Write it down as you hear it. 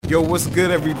Yo, what's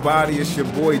good, everybody? It's your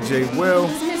boy Jay Will.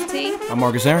 This is T. I'm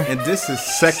Marcus Aaron. And this is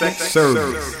Second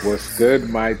Service. What's good,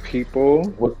 my people?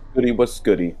 What's goody? What's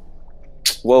goody?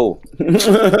 Whoa.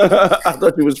 I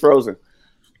thought you was frozen.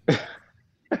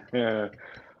 Yeah.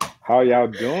 How y'all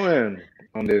doing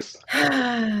on this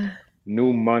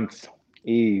new month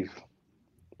eve?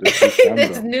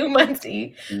 This new month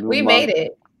eve. We made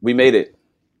it. We made it.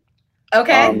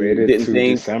 Okay. We made it Didn't to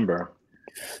think- December.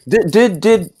 Did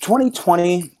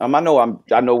 2020? I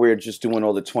know we're just doing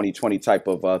all the 2020 type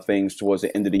of things towards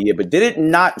the end of the year, but did it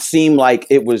not seem like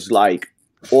it was like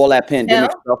all that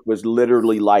pandemic stuff was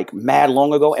literally like mad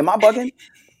long ago? Am I bugging?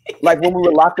 Like when we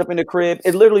were locked up in the crib,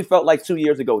 it literally felt like 2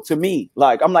 years ago to me.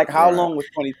 Like I'm like, how Right. long was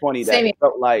 2020? That Same it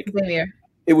felt like Same year.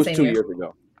 it was Same 2 year. years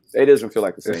ago. It doesn't feel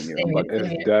like the same It's- year. Same I'm year.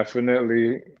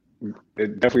 bugging.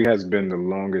 It definitely has been the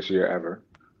longest year ever.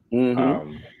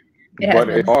 Mhm. It has But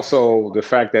been. it also the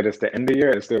fact that it's the end of the year,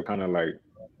 it's still kind of like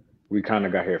we kind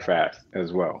of got here fast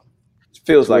as well.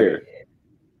 Feels like Weird. it.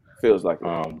 Feels like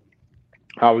it.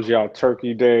 How was y'all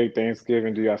Turkey Day,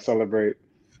 Thanksgiving? Do y'all celebrate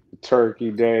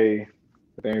Turkey Day,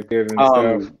 Thanksgiving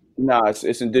stuff? Nah,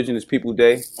 it's Indigenous People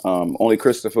Day. Only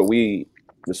Christopher we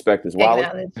respect is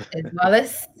Wallace. It's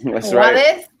Wallace. That's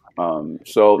right.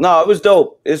 So no, it was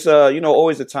dope. It's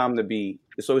always a time to be.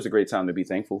 It's always a great time to be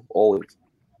thankful. Always.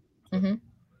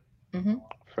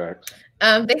 Facts.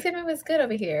 Thanksgiving was good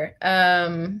over here.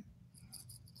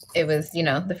 It was,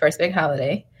 the first big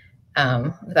holiday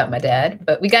without my dad,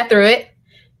 but we got through it.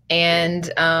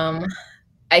 And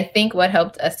I think what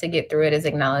helped us to get through it is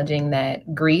acknowledging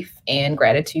that grief and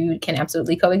gratitude can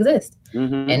absolutely coexist.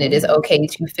 Mm-hmm. And it is okay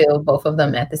to feel both of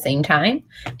them at the same time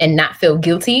and not feel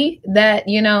guilty that,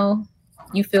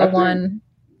 you feel one.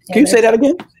 Can you say that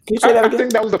again? Can you say that I again?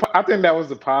 think that was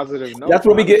the positive note. That's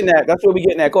what we're getting at. That's what we're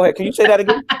getting at. Go ahead. Can you say that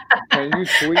again? Can you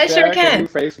tweet I that? sure Can can. you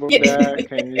Facebook that?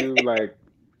 Can you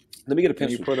Let me get a can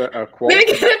you pencil. put a quote? Let me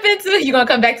get a pencil. You're going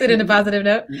to come back to it in a positive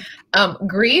note.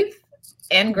 Grief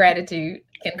and gratitude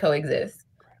can coexist.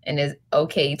 And it's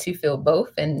okay to feel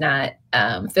both and not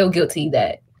feel guilty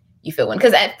that you feel one.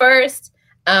 Because at first,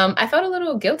 I felt a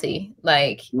little guilty.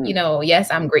 Like, yes,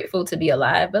 I'm grateful to be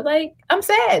alive, but like, I'm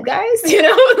sad, guys.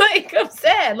 Like, I'm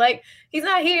sad. Like, he's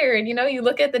not here. And, you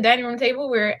look at the dining room table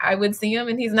where I would see him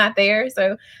and he's not there.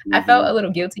 So I felt a little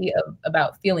guilty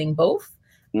about feeling both.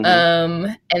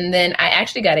 Mhm. And then I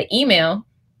actually got an email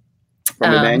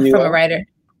From Emmanuel? from a writer.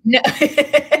 No.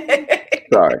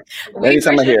 Sorry. We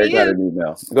Anytime I hear it, appreciate got you. an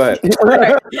email. Go ahead.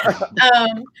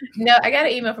 No, I got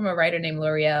an email from a writer named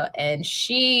L'Oreal, and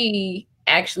she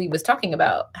actually was talking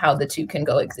about how the two can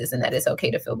coexist and that it's okay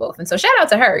to feel both. And so shout out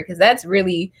to her, because that's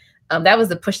really, that was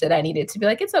the push that I needed to be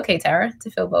like, it's okay, Tara, to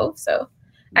feel both. So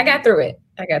I got through it.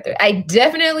 I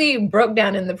definitely broke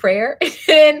down in the prayer,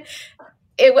 and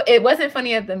it wasn't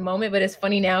funny at the moment, but it's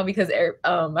funny now because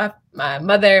my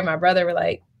mother and my brother were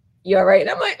like, "You all right?" And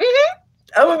I'm like,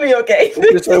 I'm gonna be okay.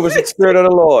 This was the spirit of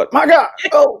the Lord. My God.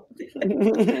 Oh. I'm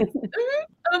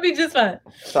gonna be just fine.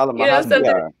 Solomon,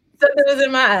 Something was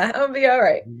in my eye. I'm gonna be all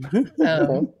right.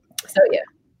 So yeah,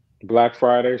 Black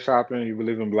Friday shopping. You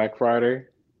believe in Black Friday?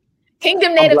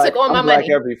 Kingdom Native took all my I'm black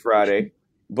money. every Friday.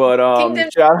 But Kingdom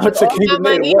shout out to took all my Kingdom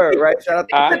money. Native Word, right? Shout out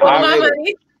to Took all my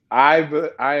money.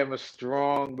 I am a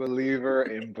strong believer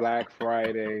in Black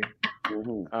Friday.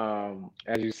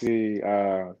 As you see,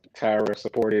 Tara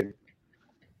supported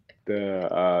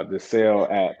the sale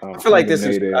at. I feel like this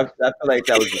is. Native. I feel like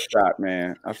that was a shot,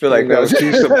 man. I feel like that was.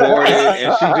 She supported,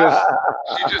 and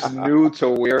she just knew to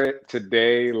wear it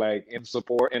today, like in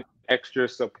support and extra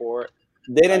support.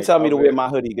 They didn't tell me to wear my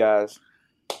hoodie, guys.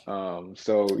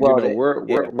 So Well,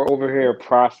 we're over here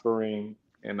prospering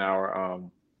in our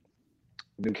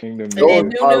New Kingdom. then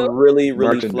Native Are really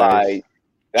merchandise. fly.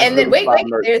 That's And then really wait, fly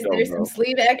merch, there's though, some bro.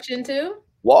 sleeve action too.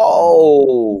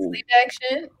 Whoa! Sleeve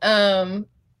action.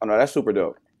 Oh no, that's super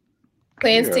dope.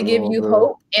 Plans Yeah, to give you little bit.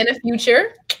 hope and a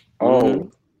future.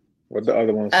 Oh, what the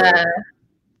other one said?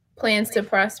 Plans to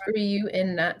prosper you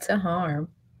and not to harm.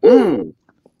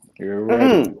 You're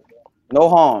right. No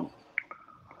harm.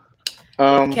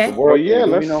 Okay. Well, yeah,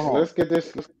 Give me no harm. let's get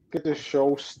this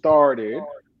show started.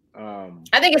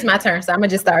 I think it's my turn, so I'm gonna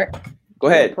just start. Go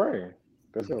ahead. Pray.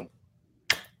 Let's go.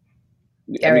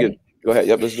 Ready? Go ahead.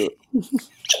 Yep, let's do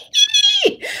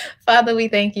it. Father, we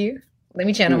thank you. Let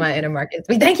me channel my inner Marcus.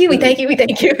 We thank you. We thank you. We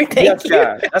thank you. We thank Yes, you.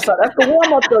 guys. That's the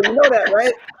warm up, though. You know that,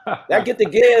 right? That get the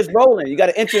gears rolling. You got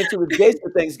to enter into the gates for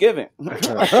Thanksgiving.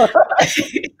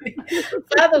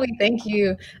 Father, we thank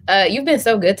you. You've been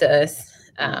so good to us.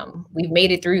 We've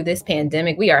made it through this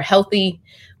pandemic. We are healthy.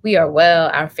 We are well.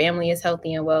 Our family is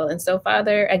healthy and well. And so,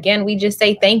 Father, again, we just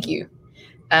say thank you.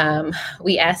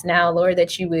 We ask now, Lord,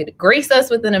 that you would grace us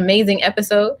with an amazing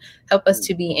episode. Help us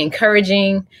to be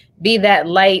encouraging, be that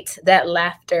light, that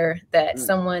laughter that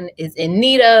someone is in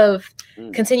need of.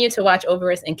 Continue to watch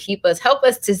over us and keep us. Help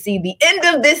us to see the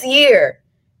end of this year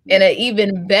in an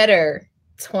even better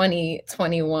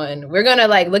 2021. We're going to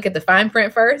like look at the fine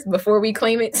print first before we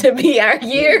claim it to be our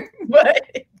year.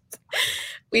 But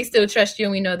we still trust you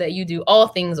and we know that you do all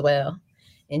things well.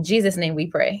 In Jesus' name we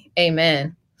pray.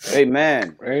 Amen.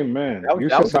 Amen. Amen. That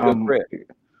was a good prayer.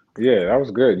 Yeah, that was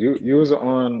good. You was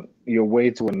on your way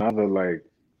to another like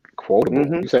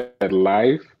quotable. You said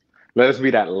life. Let us be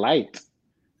that light,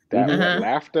 that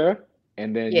laughter,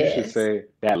 and then you should say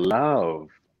that love.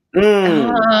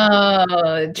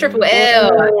 Oh, triple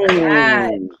L.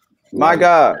 My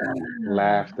God.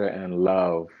 Laughter and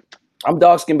love. I'm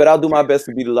dark skinned, but I'll do my best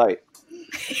to be the light.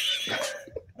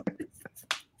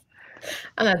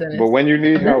 I'm not doing this. But when you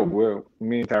need help,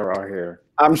 me and Tara are here.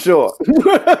 I'm sure.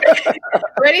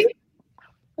 Ready?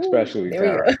 Especially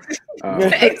Tara. No,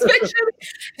 can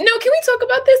we talk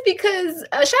about this? Because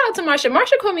shout out to Marsha.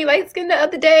 Marsha called me light skinned the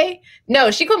other day.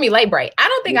 No, she called me light bright. I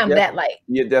don't think I'm that light.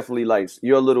 You're definitely light.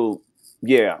 You're a little,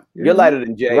 you're lighter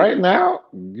than Jay. Right now,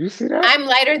 you see that? I'm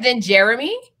lighter than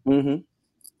Jeremy.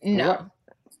 Mm-hmm. No. What?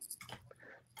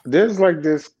 There's like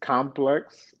this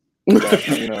complex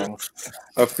that,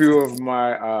 a few of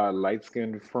my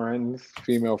light-skinned friends,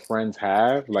 female friends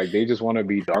have. Like, they just want to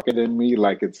be darker than me,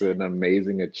 like it's an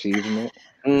amazing achievement.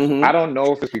 I don't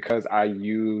know if it's because I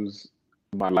use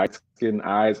my light-skinned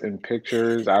eyes in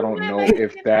pictures. I don't know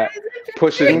if that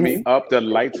pushes me up the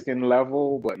light-skin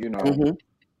level, but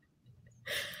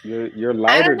you're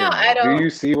lighter than me. Do you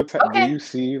see do you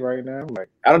see right now? Like,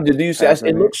 I don't. Do you see?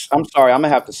 It looks. I'm sorry. I'm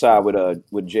gonna have to side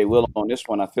with Jay Will on this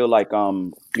one. I feel like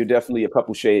you're definitely a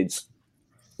couple shades.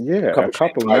 Yeah, a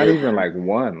couple, not even like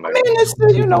one. Like, I mean, it's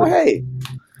hey,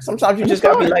 sometimes you just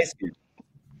gotta be light skinned.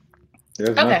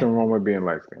 There's nothing wrong with being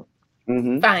light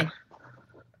skinned. Fine.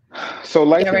 So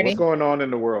light skin, what's going on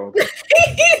in the world?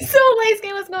 So light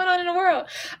skin, what's going on in the world?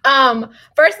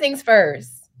 First things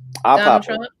first. Donald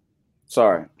Trump.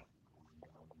 Sorry.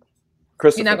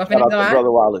 Christopher, you're not gonna finish the line?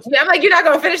 Brother Wallace. Yeah, I'm like, you're not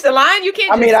gonna finish the line? You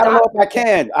can't. I mean, I don't know if I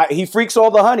can. He freaks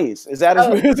all the honeys. Is that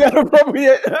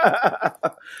appropriate?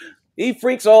 He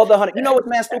freaks all the honey. You know what's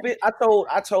man stupid? I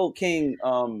told King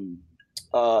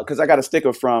because I got a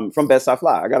sticker from Best I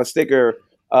Fly. I got a sticker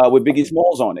with Biggie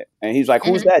Smalls on it, and he's like,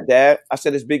 "Who's that, Dad?" I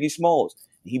said, "It's Biggie Smalls."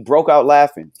 He broke out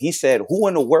laughing. He said, "Who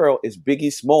in the world is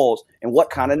Biggie Smalls, and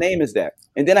what kind of name is that?"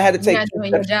 And then I had to take. You're not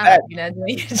doing your job.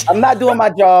 I'm not doing my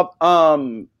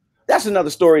job. That's another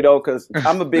story though, because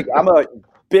I'm a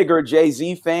bigger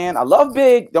Jay-Z fan. I love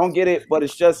Big. Don't get it, but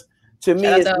it's just to me,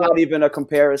 it's not even a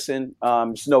comparison.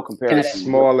 It's no comparison. It's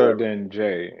smaller than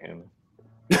Jay, and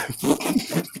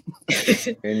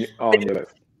on your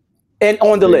list. And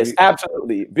on the list,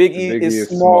 absolutely, Biggie is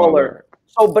smaller.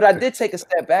 So, but I did take a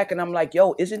step back and I'm like,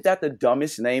 yo, isn't that the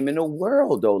dumbest name in the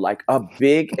world though? Like a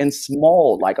big and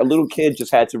small, like a little kid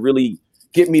just had to really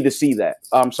get me to see that.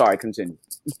 I'm sorry, continue.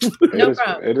 No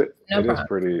problem. It is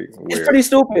pretty weird. It's pretty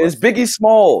stupid. It's Biggie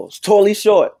Smalls, totally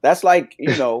short. That's like,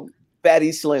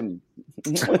 Fatty Slim.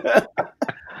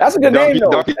 That's a good name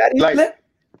though. Fatty Slim.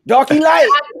 Darky Light.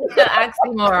 The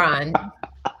oxymoron.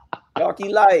 Darky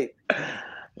Light.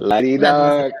 Lighty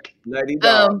Dark. Lighty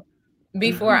Dark.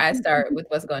 Before I start with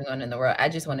what's going on in the world, I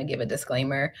just want to give a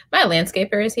disclaimer. My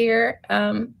landscaper is here.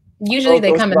 Usually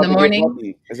they come in the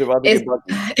morning. Is it about to get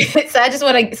bucky? So I just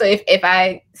want to. So if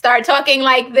I start talking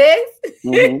like this,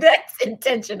 that's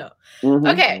intentional.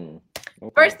 Okay.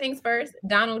 First things first.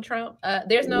 Donald Trump.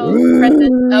 There's no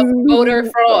presence of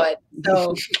voter fraud.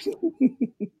 So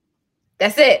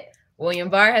that's it. William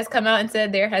Barr has come out and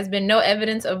said there has been no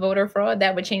evidence of voter fraud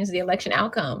that would change the election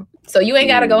outcome. So you ain't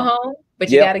got to go home,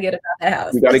 but you got to get about the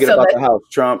house. You got to get about the house,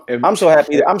 Trump. I'm so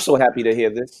happy. I'm so happy to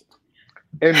hear this.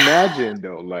 Imagine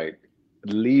though, like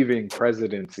leaving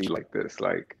presidency like this,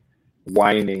 like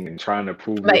whining and trying to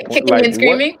prove, like kicking and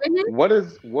screaming. What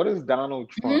is Donald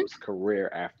Trump's career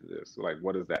after this? Like,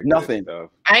 what is that? Nothing.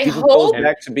 I hope goes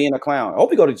back to being a clown. I hope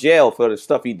he go to jail for the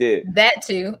stuff he did. That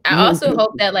too. I also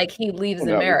hope that like he leaves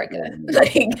America. But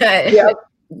he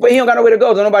don't got nowhere to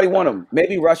go. Don't nobody want him.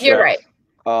 Maybe Russia. You're right.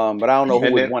 But I don't know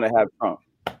who would want to have Trump.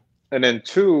 And then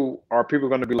two, are people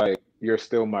going to be like, "You're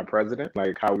still my president,"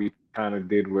 like how we kind of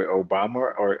did with Obama,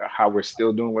 or how we're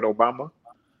still doing with Obama?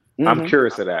 I'm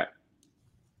curious of that.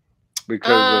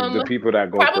 because of the people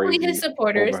that go probably crazy his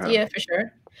supporters. over him. Yeah, for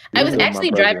sure. He I was killed my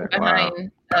actually driving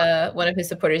president. behind one of his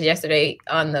supporters yesterday.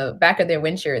 On the back of their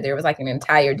windshield, there was like an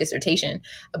entire dissertation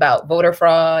about voter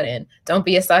fraud and don't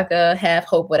be a sucker, have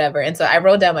hope, whatever. And so I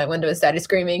rolled down my window and started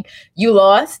screaming, "You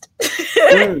lost!"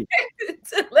 to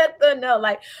let them know,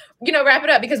 like, wrap it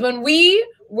up. Because when we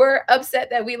were upset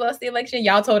that we lost the election,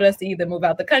 y'all told us to either move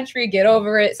out the country, get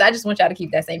over it. So I just want y'all to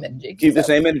keep that same energy. Keep the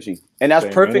same energy, and that's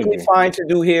perfectly fine to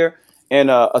do here. In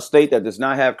a state that does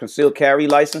not have concealed carry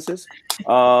licenses.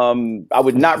 I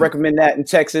would not recommend that in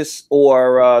Texas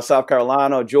or South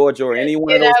Carolina or Georgia or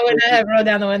anywhere. I would not have rolled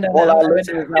down the window. All our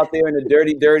listeners out there in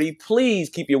the dirty, please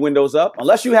keep your windows up,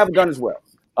 unless you have a gun as well.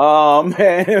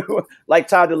 Like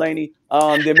Todd Delaney,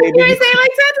 there may be.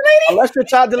 Unless you're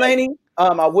Todd Delaney,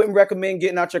 I wouldn't recommend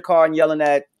getting out your car and yelling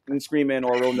at and screaming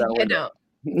or rolling down the window.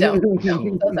 No.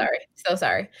 So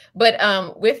sorry.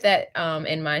 But with that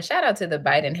in mind, shout out to the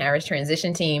Biden-Harris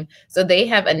transition team. So they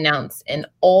have announced an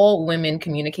all-women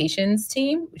communications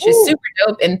team, which is super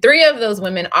dope. And 3 of those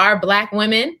women are Black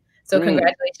women. So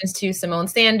congratulations to Simone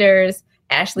Sanders,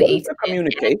 Ashley. What is the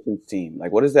communications team?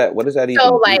 Like, what is that? What does that even?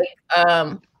 So like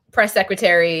press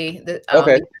secretary, the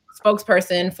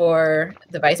spokesperson for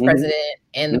the vice president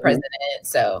and the president.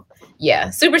 So yeah,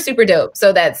 super, super dope.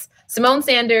 So that's Simone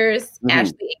Sanders,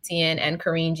 Ashley Etienne, and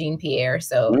Karine Jean-Pierre.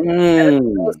 So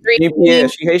those 3 Jean-Pierre,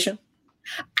 is she Haitian?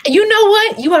 You know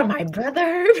what? You are my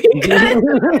brother. Because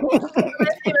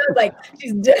like,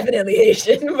 she's definitely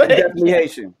Haitian. But definitely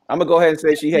Haitian. I'm gonna go ahead and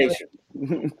say she's Haitian.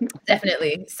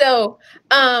 Definitely. So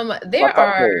there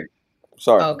are.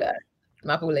 Sorry. Oh God,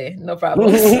 Mapule, no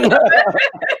problem.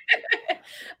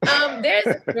 There's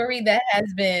a story that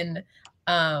has been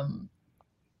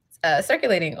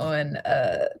circulating on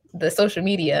the social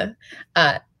media.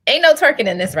 Ain't no twerking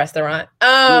in this restaurant.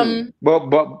 But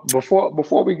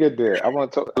before we get there, I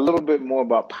want to talk a little bit more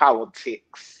about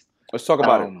politics. Let's talk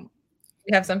about it.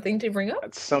 You have something to bring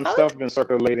up? Some stuff been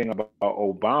circulating about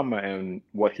Obama and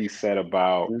what he said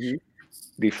about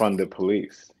defund the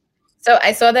police. So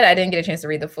I saw that. I didn't get a chance to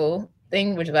read the full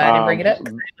thing, which is why I didn't bring it up. I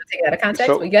didn't take it out of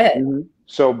context. But go ahead.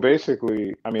 So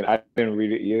basically, I mean, I didn't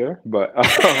read it either, but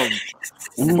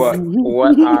but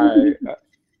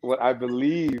what I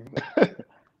believe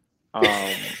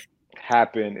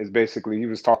happened is basically he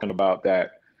was talking about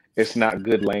that it's not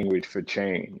good language for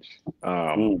change.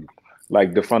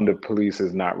 Like defund the police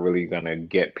is not really gonna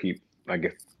get people,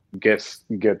 like get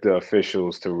the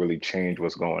officials to really change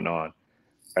what's going on.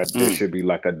 There should be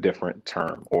like a different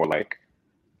term, or like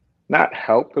not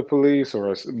help the police,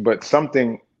 but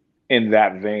something in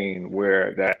that vein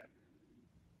where that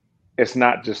it's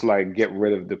not just like get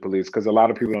rid of the police, because a lot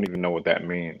of people don't even know what that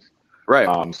means.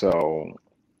 Right. So,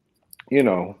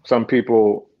 some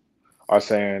people are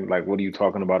saying like, what are you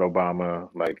talking about, Obama?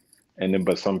 Like,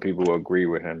 but some people agree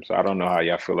with him. So I don't know how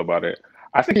y'all feel about it.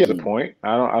 I think he has a point.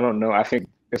 I don't know. I think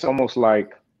it's almost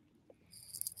like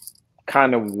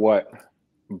kind of what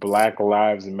Black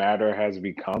Lives Matter has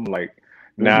become. Like,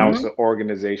 now it's an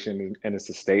organization and it's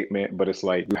a statement, but it's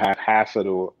like you have half of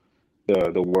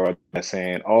the world that's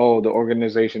saying, oh, the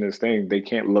organization is thing. They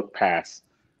can't look past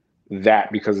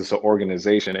that because it's an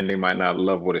organization and they might not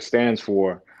love what it stands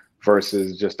for,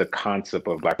 versus just the concept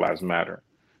of Black Lives Matter.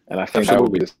 And I think that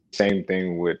would be the same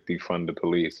thing with defund the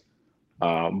police.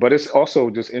 But it's also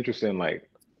just interesting, like,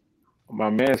 my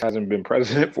man hasn't been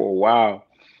president for a while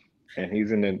and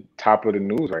he's in the top of the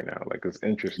news right now. Like, it's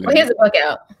interesting. Well, he has a book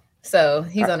out. So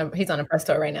he's on a press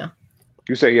tour right now.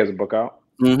 You say he has a book out?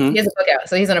 He has a book out,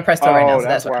 so he's on a press tour right now. So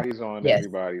that's why he's on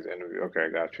everybody's interview. Okay,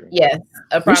 got you. Yes,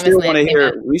 we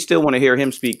still want to hear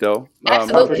him speak, though.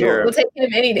 Absolutely, we'll take him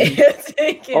any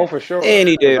day. Oh, for sure,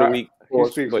 any day of the week. He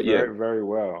speaks very, very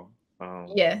well.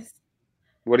 Yes.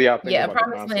 What do y'all think? Yeah, about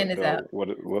Promised Land is out.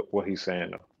 What he's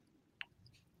saying, though?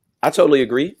 I totally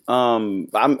agree.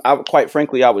 I quite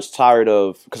frankly, I was tired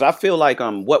of, because I feel like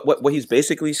what he's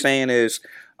basically saying is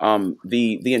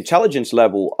the intelligence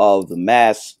level of the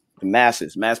mass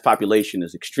population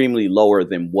is extremely lower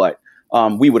than what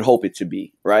we would hope it to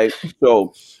be, right?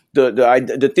 So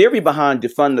the theory behind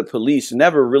defund the police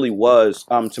never really was,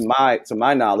 to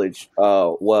my knowledge,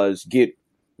 was get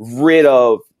rid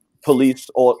of police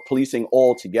or policing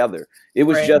altogether. It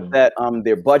was just that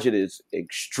their budget is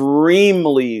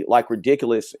extremely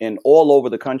ridiculous and all over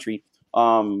the country.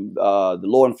 The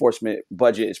law enforcement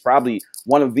budget is probably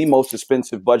one of the most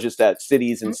expensive budgets that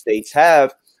cities and states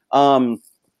have.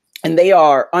 And they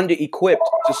are under-equipped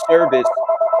to service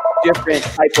different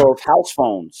type of house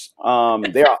phones.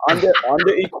 They are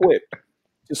under-equipped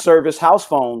to service house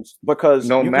phones because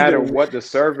no matter what the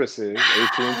service is,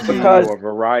 AT&T or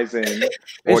Verizon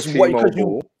or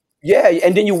T-Mobile, Yeah,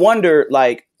 and then you wonder,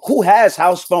 like, who has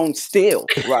house phones still?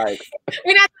 Right.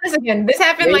 We're not doing this again. This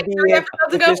happened like 3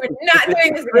 episodes ago. We're not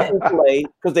doing this again. Play,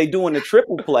 because they're doing the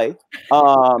triple play.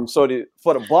 For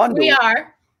the bundle. We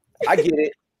are. I get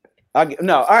it.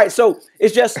 No, all right. So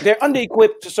it's just they're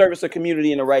under-equipped to service the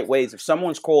community in the right ways. If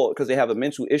someone's called because they have a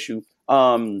mental issue,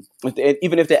 even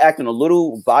if they're acting a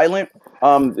little violent,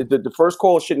 the first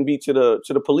call shouldn't be to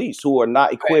the police, who are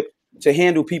not equipped to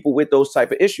handle people with those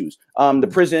type of issues.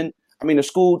 The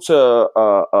school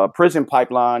to prison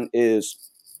pipeline is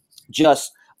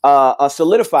just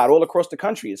solidified all across the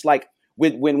country. It's like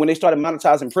when they started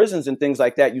monetizing prisons and things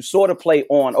like that, you sort of play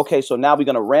on, okay, so now we're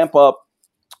going to ramp up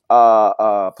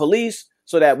police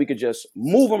so that we could just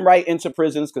move them right into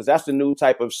prisons, because that's the new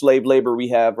type of slave labor we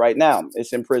have right now.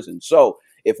 It's in prison. So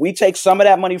if we take some of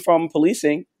that money from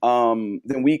policing,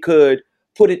 then we could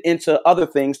put it into other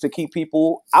things to keep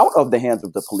people out of the hands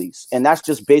of the police. And that's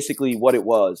just basically what it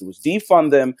was. It was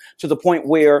defund them to the point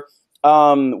where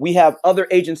we have other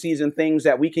agencies and things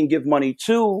that we can give money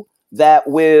to that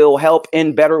will help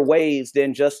in better ways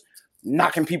than just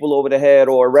knocking people over the head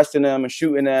or arresting them and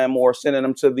shooting them or sending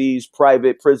them to these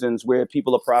private prisons where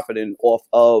people are profiting off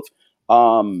of,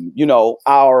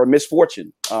 our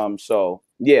misfortune.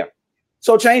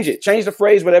 So change it, change the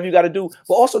phrase, whatever you got to do,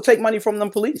 but also take money from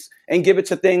them police and give it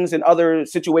to things and other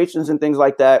situations and things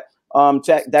like that,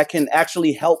 that can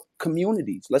actually help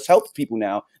communities. Let's help people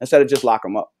now instead of just lock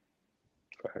them up.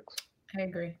 Facts. I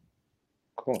agree.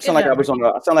 Cool. Sound like I was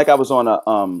on a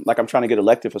like I'm trying to get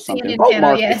elected for something. Vote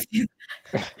Marcus. Yes.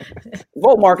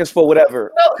 Vote Marcus for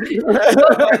whatever. Vote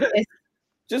Marcus.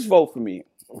 Just vote for me.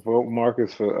 Vote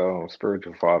Marcus for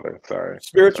spiritual father. Sorry.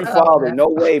 Spiritual father. No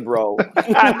way, bro.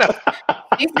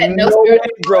 He said no way,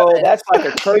 bro. That's like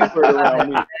a curse word around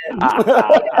me.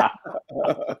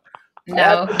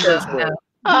 No.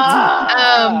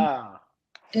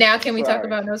 Now, can we talk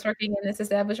about no smoking in this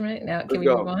establishment? Now, can we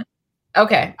move on?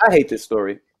 Okay. I hate this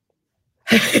story.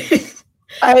 I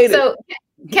hate it. So,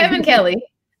 Kevin Kelly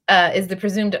is the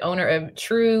presumed owner of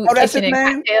True Kitchen and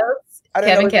Cocktails.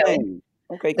 Kevin Kelly.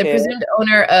 Okay, the presumed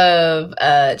owner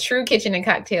of True Kitchen and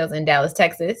Cocktails in Dallas,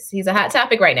 Texas. He's a hot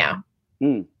topic right now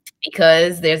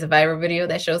because there's a viral video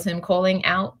that shows him calling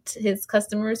out his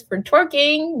customers for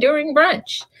twerking during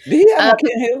brunch. Did he have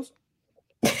Kitten Hills?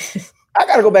 I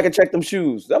gotta go back and check them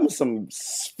shoes. Them was some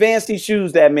fancy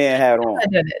shoes that man had on.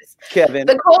 Kevin.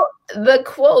 The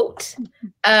quote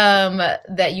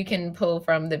that you can pull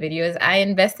from the video is, "I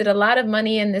invested a lot of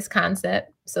money in this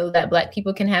concept so that Black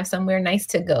people can have somewhere nice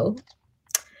to go,"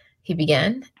 he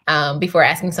began, before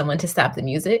asking someone to stop the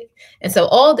music. And so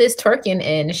all this twerking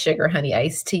in sugar honey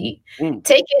iced tea,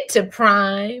 take it to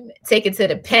Prime, take it to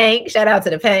the Pank. Shout out to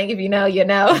the Pank. If you know, you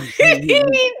know.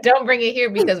 Don't bring it here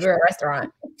because we're a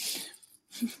restaurant.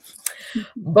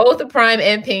 Both the Prime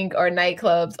and Pink are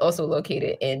nightclubs also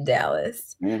located in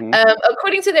Dallas.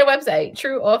 According to their website,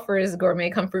 True offers gourmet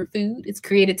comfort food. It's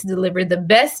created to deliver the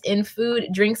best in food,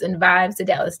 drinks, and vibes to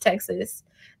Dallas, Texas.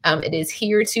 It is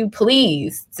here to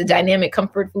please. It's a dynamic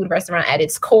comfort food restaurant at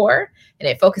its core, and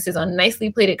it focuses on nicely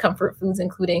plated comfort foods,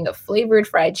 including a flavored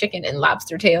fried chicken and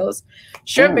lobster tails,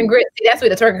 shrimp and grits. See, that's where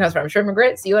the twerking comes from. Shrimp and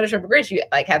grits. You order shrimp and grits, you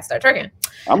have to start twerking.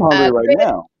 I'm hungry right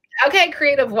now. Okay,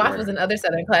 creative waffles and other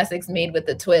Southern classics made with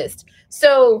a twist.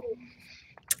 So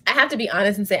I have to be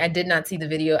honest and say I did not see the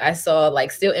video. I saw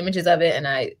still images of it, and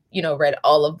I, read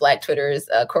all of Black Twitter's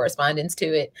correspondence to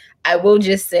it. I will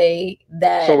just say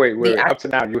that. So wait, up to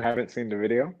now you haven't seen the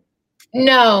video?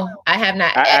 No, I have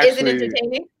not. Is it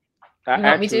entertaining? You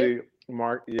want me to?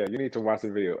 Mark, yeah, you need to watch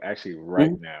the video actually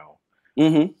right now.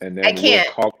 And then I can't.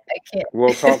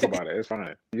 We'll talk about it. It's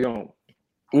fine. You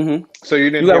don't. So you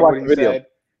didn't hear what he said?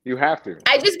 You have to.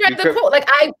 I just read the quote.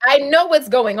 I know what's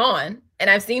going on, and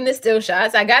I've seen the still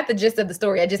shots. I got the gist of the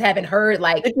story. I just haven't heard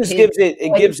it just gives it.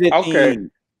 It gives it. Okay.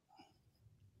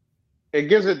 It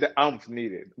gives it the oomph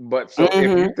needed. But so if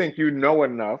you think you know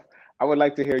enough, I would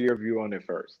like to hear your view on it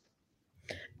first.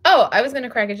 Oh, I was gonna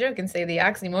crack a joke and say the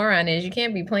oxymoron is you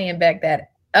can't be playing back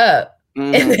that up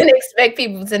and then expect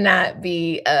people to not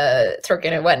be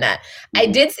twerking and whatnot. I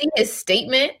did see his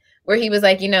statement where he was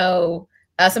like,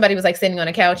 somebody was sitting on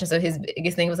a couch, and so his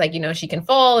biggest thing was she can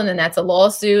fall, and then that's a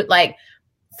lawsuit.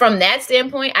 From that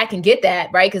standpoint, I can get that,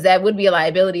 right? Because that would be a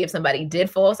liability if somebody did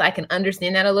fall. So I can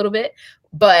understand that a little bit.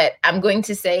 But I'm going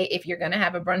to say, if you're going to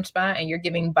have a brunch spot and you're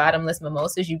giving bottomless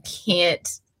mimosas, you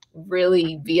can't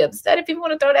really be upset if people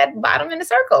want to throw that bottom in the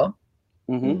circle.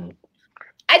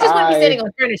 I just wouldn't be sitting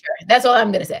on furniture. That's all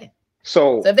I'm going to say.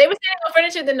 So if they were sitting on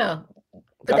furniture, then no.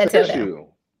 Put that tail down.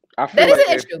 That is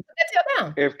an issue. Put that tail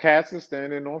down. If cats is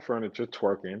standing on furniture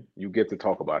twerking, you get to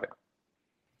talk about it.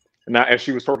 Now, if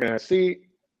she was twerking in a seat,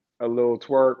 a little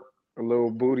twerk, a little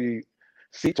booty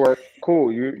seat twerk,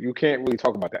 cool. You can't really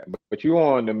talk about that. But you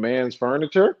on the man's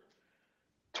furniture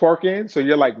twerking, so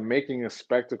you're like making a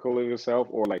spectacle of yourself,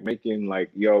 or like making like,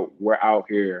 yo, we're out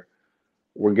here,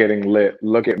 we're getting lit.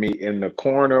 Look at me in the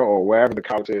corner or wherever the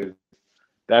couch is.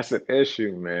 That's an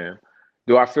issue, man.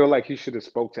 Do I feel like he should have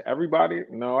spoke to everybody?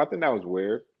 No, I think that was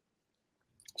weird.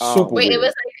 Super Wait, weird.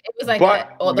 it was like But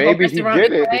the whole maybe he restaurant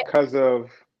did it quiet? because of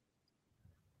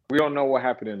we don't know what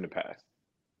happened in the past.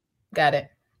 Got it.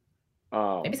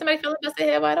 Maybe somebody fell in busted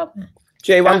head wide open.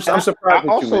 Jay, I'm surprised. I with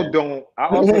also you, man. don't. I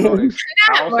also don't.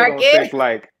 I also don't Marcus. think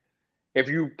like if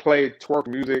you play twerk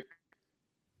music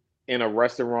in a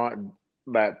restaurant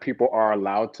that people are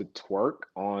allowed to twerk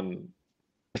on,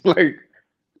 like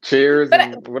chairs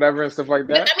and whatever and stuff like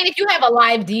that. But I mean, if you have a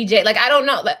live DJ, like I don't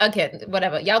know, like, okay,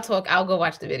 whatever. Y'all talk. I'll go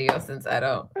watch the video since I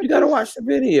don't. You gotta watch the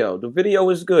video. The video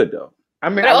is good though. I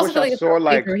mean, But I I also wish feel I like it's saw not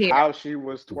like safer here. how she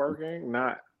was twerking,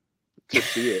 not to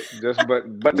see it, just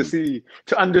but to see,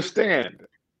 to understand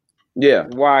Yeah.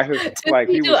 why his like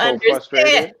he To was so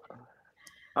understand.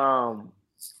 frustrated.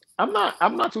 I'm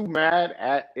not too mad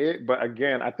at it, but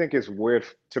again, I think it's weird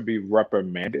to be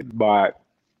reprimanded by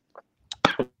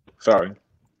sorry,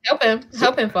 Help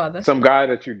him, Father. some guy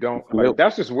that you don't like. Nope.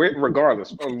 That's just weird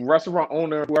regardless. A restaurant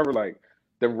owner, whoever, like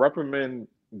the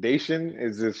reprimandation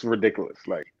is just ridiculous.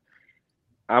 Like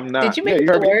I'm not Did you make you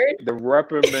the heard me? word? The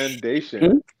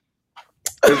reprimandation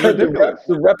is the ridiculous.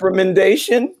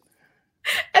 recommendation.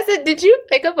 I said, did you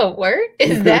pick up a word?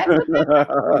 Is that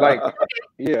Like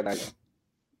yeah, like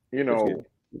you know,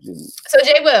 so?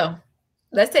 Jay Will,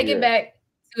 let's take Yeah. it back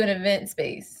to an event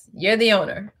space. You're the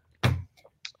owner.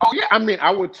 oh yeah, I mean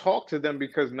I would talk to them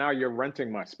because now you're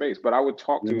renting my space, but I would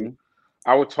talk Mhm.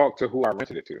 to who I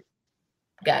rented it to,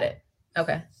 Got it.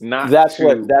 Okay. not That's to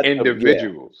what- that's the- yeah.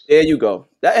 individuals. There you go.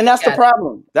 And that's the Got it.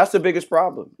 problem. That's the biggest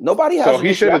problem. Nobody has. So an he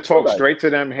issue. should I have feel talked like- straight to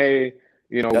them. Hey,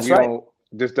 you know, That's we right. don't.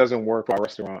 This doesn't work for our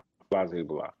restaurant. Blah blah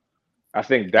blah. I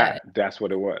think Got that's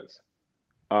what it was.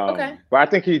 Okay. But I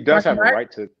think he does have a Mark? right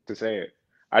to say it.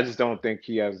 I just don't think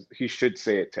he should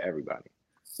say it to everybody.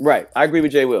 Right. I agree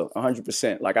with Jay Will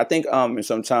 100%. Like I think and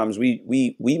sometimes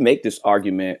we make this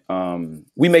argument,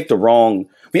 we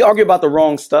argue about the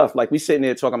wrong stuff. Like we sitting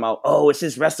there talking about, oh, it's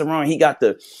his restaurant. He got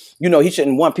he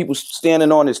shouldn't want people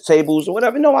standing on his tables or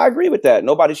whatever. No, I agree with that.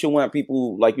 Nobody should want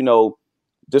people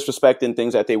disrespecting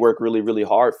things that they work really, really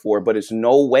hard for, but it's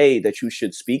no way that you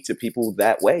should speak to people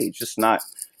that way. It's just not.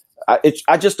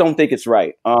 I just don't think it's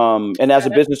right. And as a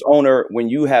business owner, when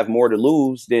you have more to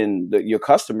lose than your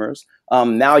customers,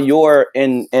 now you're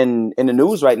in the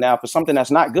news right now for something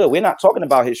that's not good. We're not talking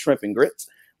about his shrimp and grits.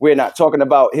 We're not talking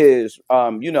about his,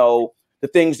 the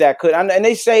things that could. And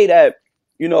they say that,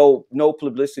 no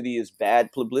publicity is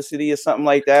bad publicity or something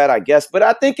like that, I guess. But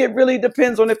I think it really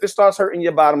depends on if it starts hurting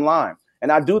your bottom line.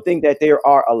 And I do think that there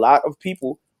are a lot of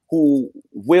people who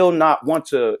will not want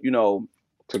to,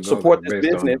 To support go this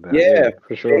based on business. that. Yeah,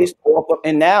 for sure. based off of,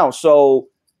 and now, so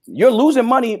you're losing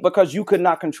money because you could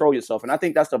not control yourself. And I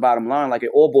think that's the bottom line. Like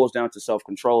it all boils down to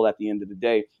self-control at the end of the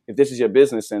day. If this is your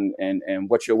business and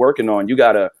what you're working on, you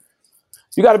gotta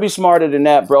be smarter than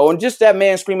that, bro. And just that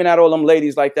man screaming at all them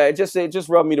ladies like that, it just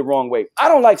rubbed me the wrong way. I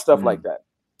don't like stuff like that.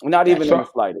 Not even in the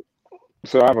slightest.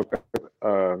 So I have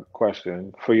a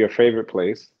question for your favorite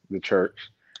place, the church.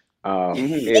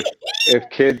 If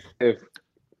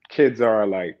kids are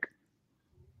like,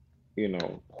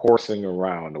 horsing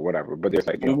around or whatever, but there's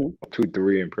like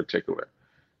 2-3 in particular,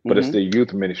 but it's the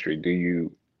youth ministry. Do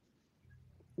you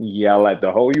yell at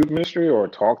the whole youth ministry or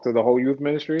talk to the whole youth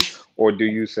ministry, or do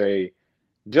you say,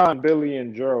 John, Billy,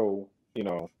 and Joe,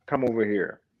 come over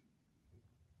here?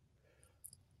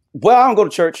 Well, I don't go to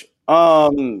church.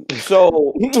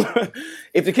 So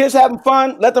if the kids having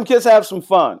fun, let them kids have some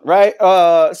fun, right?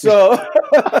 So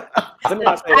let me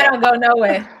not say I that. don't go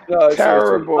nowhere.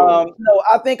 Terrible. No,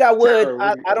 I think I would. Terrible.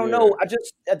 I don't know.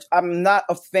 I'm not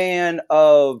a fan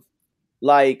of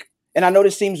and I know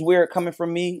this seems weird coming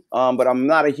from me, but I'm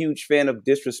not a huge fan of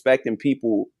disrespecting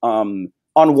people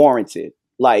unwarranted,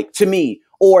 like to me,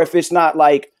 or if it's not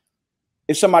like,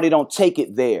 if somebody don't take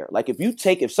it there, like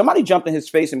if somebody jumped in his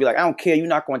face and be like, I don't care, you're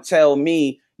not going to tell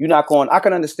me, I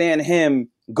can understand him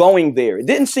going there. It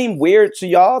didn't seem weird to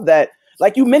y'all that,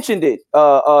 like you mentioned it,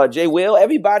 Jay Will,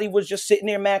 everybody was just sitting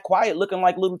there mad quiet, looking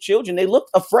like little children. They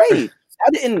looked afraid. I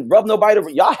didn't rub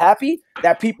nobody. Y'all happy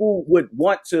that people would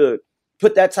want to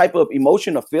put that type of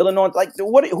emotion or feeling on? Like,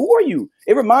 who are you?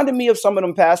 It reminded me of some of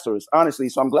them pastors, honestly.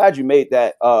 So I'm glad you made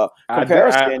that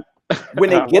comparison. When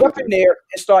they get up in there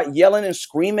and start yelling and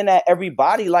screaming at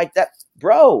everybody like that,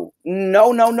 bro,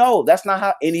 no. That's not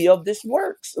how any of this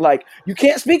works. Like, you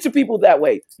can't speak to people that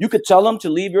way. You could tell them to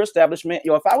leave your establishment.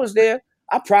 Yo, if I was there,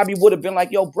 I probably would have been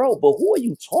like, yo, bro, but who are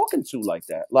you talking to like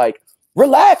that? Like,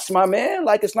 relax, my man.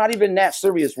 Like, it's not even that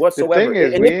serious whatsoever. The thing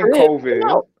is, And we if in it is,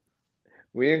 COVID.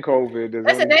 We in COVID. There's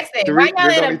That's the only next thing. three. Why y'all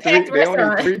There's in a only three. packed There's only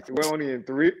restaurant? three. We're only in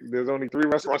three. There's only 3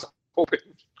 restaurants open.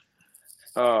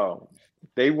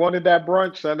 They wanted that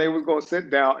brunch, son. They was gonna sit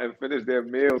down and finish their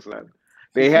meal, son.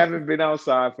 They haven't been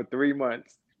outside for 3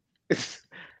 months.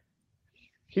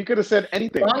 He could have said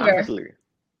anything, Longer. honestly.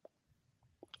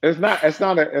 It's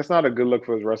not a good look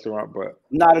for his restaurant, but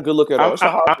not a good look at all. It's a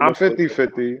hard I'm look.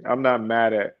 50-50. I'm not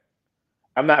mad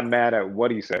at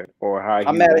what he said or how he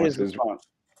I'm mad at wants his response.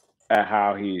 at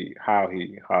how he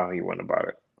went about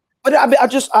it. But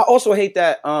I also hate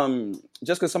that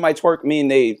just because somebody twerk mean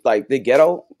they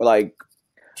ghetto, like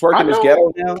twerking is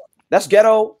ghetto now. That's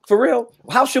ghetto for real.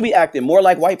 How should we act? More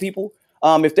like white people?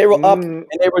 If they were up and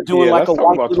they were doing like a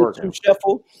white little two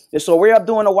shuffle, and so we're up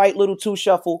doing a white little two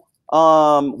shuffle,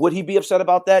 would he be upset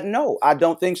about that? No, I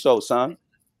don't think so, son.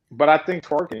 But I think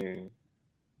twerking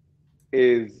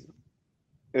is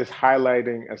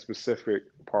highlighting a specific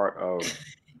part of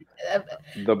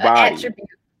the body,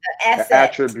 an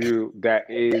attribute that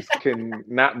can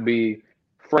not be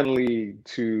friendly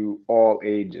to all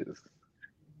ages.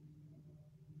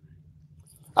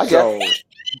 I think.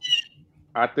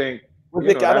 I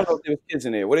don't know if there was kids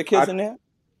in there. Were there kids in there?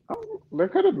 There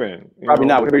could have been. Probably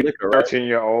not with liquor, right?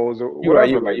 13-year-olds or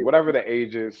whatever, whatever the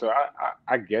age is. So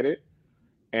I get it.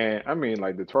 And I mean,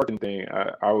 like the twerking thing,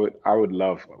 I would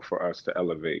love for us to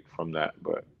elevate from that,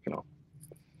 but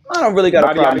I don't really got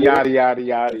a problem. Yada.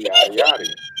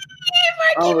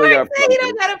 I don't really got a problem. You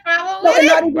don't got a problem No, with and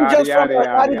it.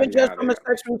 not even just from a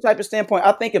sexual type of standpoint.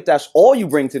 I think if that's all you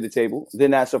bring to the table,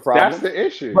 then that's a problem. That's the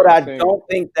issue. But I don't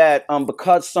think that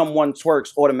because someone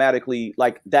twerks automatically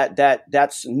like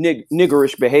that's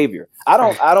niggerish behavior. I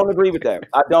don't agree with that.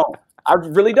 I don't. I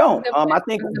really don't. I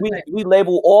think we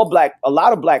label a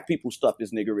lot of black people stuff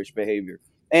as niggerish behavior,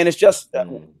 and it's just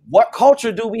what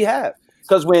culture do we have?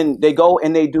 Because when they go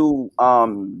and they do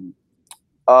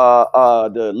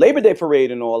the Labor Day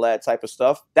parade and all that type of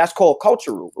stuff, that's called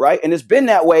cultural, right? And it's been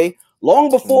that way long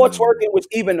before twerking was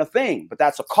even a thing. But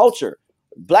that's a culture.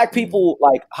 Black people,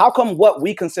 like, how come what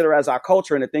we consider as our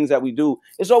culture and the things that we do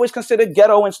is always considered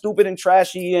ghetto and stupid and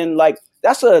trashy and like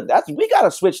we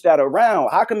gotta switch that around.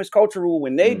 How come it's cultural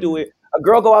when they do it? A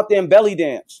girl go out there and belly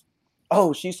dance.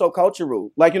 Oh, she's so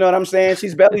cultural. Like, you know what I'm saying?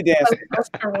 She's belly dancing.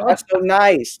 That's so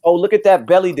nice. Oh, look at that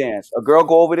belly dance. A girl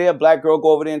go over there, black girl go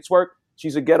over there and twerk.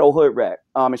 She's a ghetto hood rat.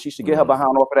 And she should get her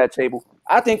behind off of that table.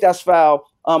 I think that's foul.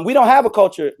 We don't have a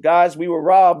culture, guys. We were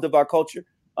robbed of our culture.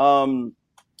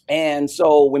 And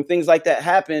so when things like that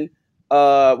happen,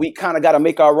 we kind of got to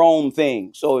make our own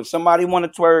thing. So if somebody want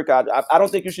to twerk, I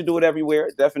don't think you should do it everywhere.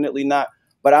 Definitely not.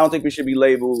 But I don't think we should be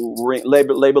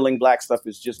labeling black stuff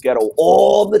as just ghetto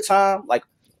all the time. Like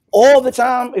all the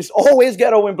time, it's always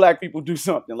ghetto when black people do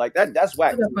something like that. That's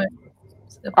whack.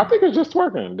 I think it's just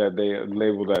twerking that they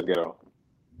label that ghetto.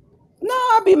 No,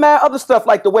 I'd be mad. Other stuff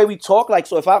like the way we talk. Like,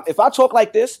 so if I talk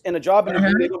like this in a job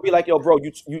interview, they're gonna be like, "Yo, bro,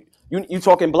 you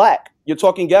talking black? You're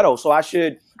talking ghetto." So I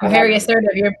should. You're very assertive.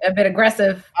 You're a bit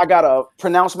aggressive. I gotta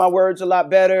pronounce my words a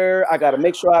lot better. I gotta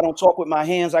make sure I don't talk with my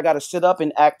hands. I gotta sit up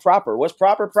and act proper. What's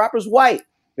proper? Proper's white.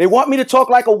 They want me to talk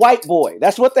like a white boy.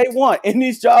 That's what they want in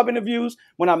these job interviews.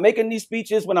 When I'm making these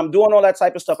speeches, when I'm doing all that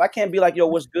type of stuff, I can't be like, "Yo,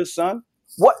 what's good, son?"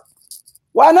 What?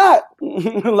 Why not?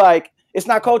 Like. It's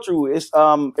not cultural. It's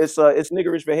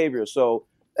niggerish behavior. So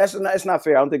it's not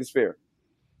fair. I don't think it's fair.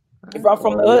 If I'm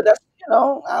from the hood, that's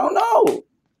I don't know.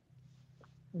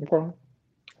 Okay.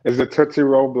 Is the Tootsie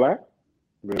Roll black?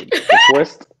 The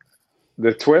twist?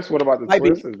 The twist? What about the Might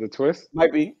twist? be. Is the twist?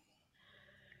 Might be.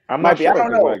 I'm not sure. I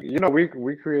don't know. Like,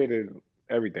 we created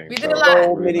everything. We did a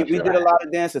lot. We did a lot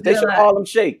of dances. They should call him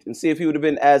Shake and see if he would have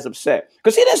been as upset.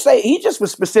 Because he didn't say, he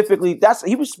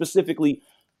was specifically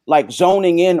like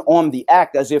zoning in on the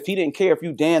act as if he didn't care if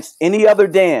you danced any other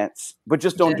dance, but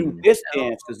just don't do this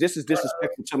dance because this is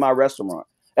disrespectful to my restaurant.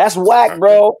 That's whack,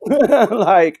 bro.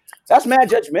 Like, that's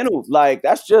mad judgmental. Like,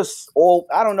 that's just all,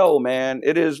 I don't know, man.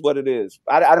 It is what it is.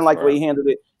 I didn't like the way he handled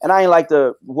it. And I didn't like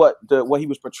what he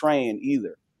was portraying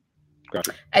either.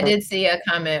 Gotcha. I did see a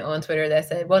comment on Twitter that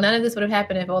said, well, none of this would have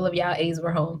happened if all of y'all A's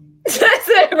were home. That's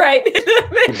it, right?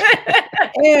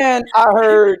 And I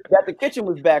heard that the kitchen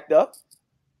was backed up.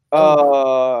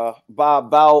 By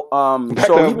about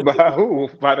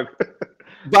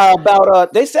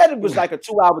they said it was like a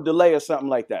 2-hour delay or something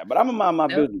like that, but I'm gonna mind my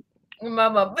business.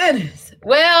 mind my business.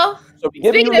 Well, So we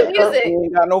giving you speaking of liquor, music, we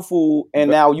ain't got no food, and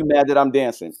now you mad that I'm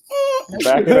dancing.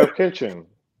 Back it up kitchen.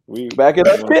 Back it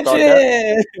up wanna start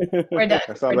that? kitchen. we're done.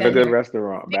 That sounds We're like a done good here.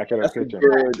 restaurant. Back it up That's a kitchen.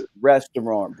 good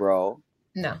restaurant, bro.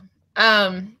 No.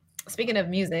 Speaking of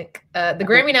music, the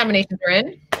Grammy nominations are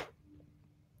in.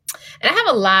 And I have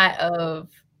a lot of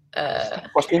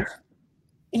Questions?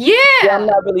 yeah. I'm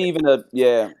not really even I'm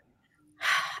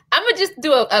gonna just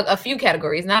do a few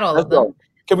categories, not all Let's of them. go.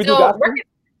 Can we do So gospel?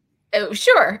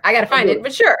 sure, I gotta find it,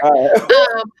 but sure. All right.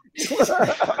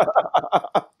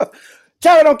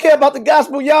 Tara don't care about the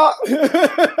gospel, y'all.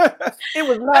 It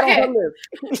was not on her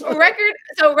list.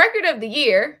 Record of the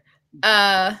year,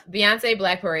 Beyonce,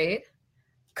 Black Parade.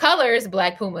 Colors,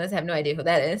 Black Pumas. Have no idea who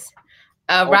that is.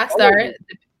 Rockstar.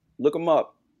 Look them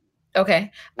up.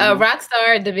 Okay.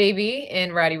 Rockstar, The Baby,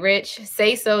 and Roddy Rich.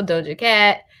 Say So, Doja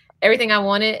Cat. Everything I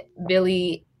Wanted,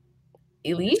 Billie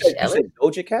Eilish. You said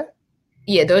Doja Cat?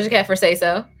 Yeah, Doja Cat for Say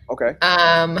So. Okay.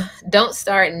 Don't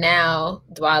Start Now,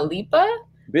 Dua Lipa.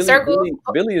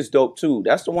 Billie is dope too.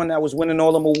 That's the one that was winning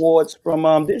all them awards from.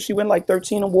 Didn't she win like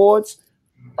 13 awards?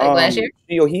 Like last year?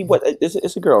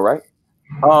 It's a girl, right?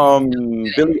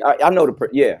 Billie, I know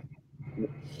yeah.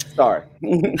 Sorry.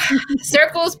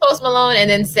 Circles, Post Malone, and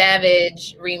then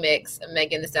Savage remix,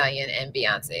 Megan Thee Stallion and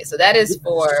Beyonce. So that is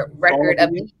for record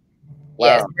of the year.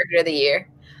 Yes, record of the year.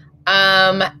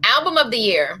 Album of the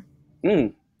year.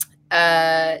 Janae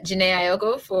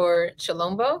Aiko for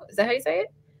Chilombo. Is that how you say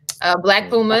it? Black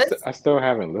Pumas. I still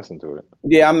haven't listened to it.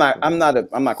 Yeah, I'm not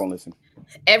gonna listen.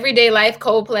 Everyday Life,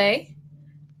 Coldplay.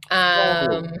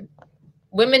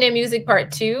 Women in Music Part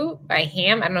 2 by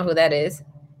Ham. I don't know who that is.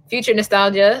 Future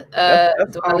Nostalgia.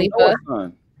 Dua Lipa.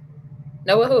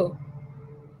 Noah who?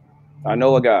 I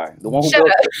know a guy. The one who Shut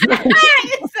built up.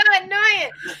 You're so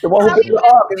annoying. The one who built the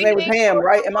ark. His name was Ham,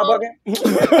 right? Am I bugging?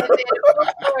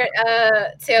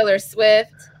 Taylor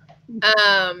Swift.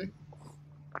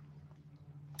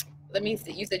 Let me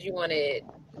see. You said you wanted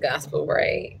gospel,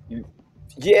 right?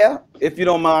 Yeah, if you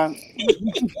don't mind.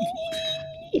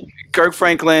 Kirk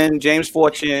Franklin, James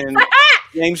Fortune,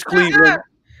 James Cleveland.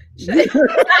 Is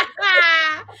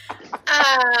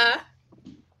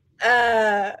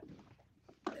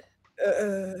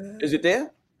it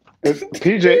there? It's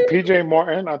PJ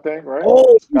Morton, I think, right?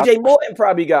 Oh, PJ Morton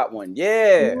probably got one.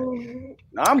 Yeah.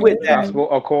 I'm with that.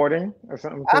 Gospel according or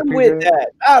something. I'm with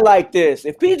that. I like this.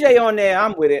 If PJ on there,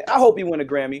 I'm with it. I hope he win a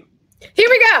Grammy. Here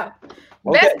we go.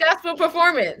 Okay. Best gospel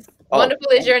performance.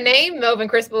 Wonderful Is Your Name, Melvin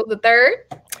Crispell III.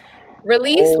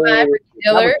 Release by Ricky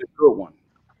Dillard. That was a good one.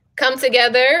 Come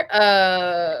Together.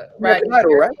 American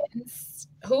Idol, right?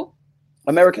 Who?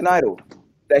 American Idol.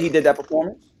 That he did that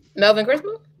performance? Melvin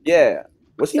Crispell? Yeah.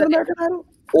 Was he on American Idol?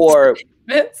 Or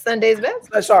Sunday's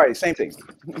Best? Sorry, same thing.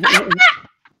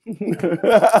 That's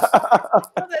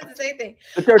the same thing.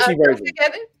 The churchy version.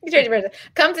 Churchy version.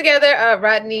 Come Together,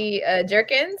 Rodney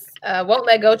Jerkins. Won't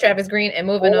Let Go, Travis Green, and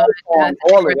Moving On.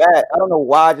 All of that. I don't know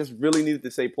why. I just really needed to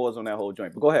say pause on that whole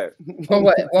joint. But go ahead. Or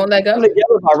what? Won't Let Go? Come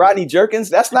Together by Rodney Jerkins.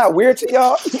 That's not weird to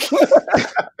y'all.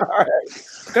 All right.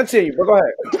 Continue, but go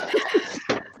ahead.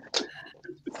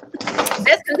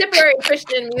 Best Contemporary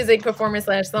Christian Music Performance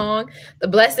 / Song. The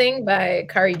Blessing by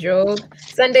Kari Jobe.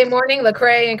 Sunday Morning,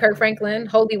 Lecrae and Kirk Franklin.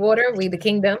 Holy Water, We the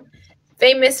Kingdom.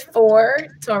 Famous For,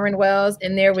 Torrin Wells.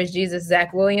 And There Was Jesus,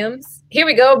 Zach Williams. Here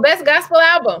we go. Best Gospel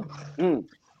Album.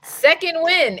 Second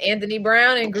Win, Anthony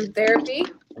Brown and Group Therapy.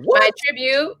 What? My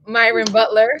Tribute, Myron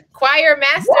Butler. Choir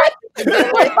Master.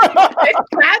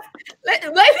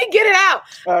 let me get it out.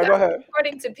 All right, go ahead.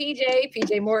 According to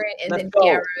PJ Morgan, and Let's then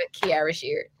go. Kiara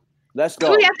Sheard. Let's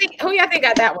go. Who y'all think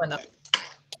got that one though?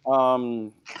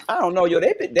 I don't know, yo.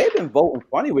 They've been voting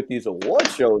funny with these award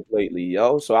shows lately,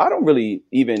 yo. So I don't really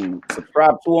even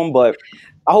subscribe to them, but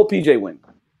I hope PJ win.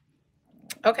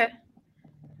 Okay.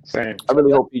 Same. I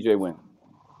really hope PJ win.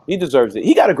 He deserves it.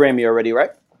 He got a Grammy already,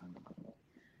 right?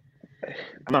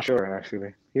 I'm not sure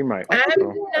actually. He might. I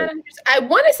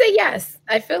want to say yes.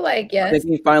 I feel like yes. I think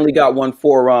he finally got one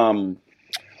for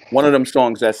one of them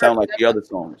songs that sound like the other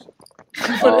songs.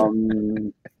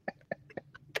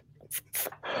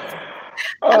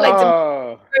 I like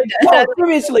to. No,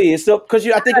 seriously, it's because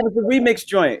I think it was the remix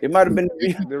joint. It might have been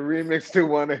the remix to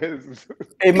one of his.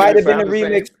 It might have been the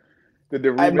remix. Did the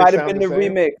remix it might have been the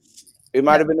remix. It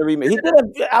might have been the remix. He did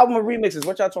an album of remixes.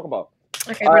 What y'all talking about?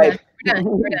 Okay, we're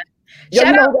done. Yeah,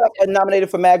 Shout out. got nominated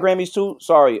for Mad Grammys too.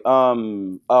 Sorry.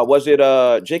 Was it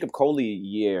Jacob Coley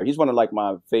year? He's one of like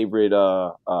my favorite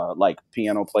like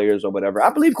piano players or whatever.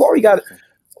 I believe Corey got it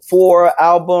for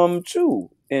album 2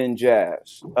 in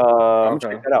jazz.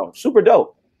 Check that out. Super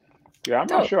dope. Yeah, I'm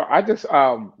not sure. I just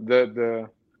the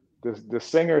the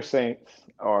Singer Saints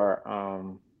are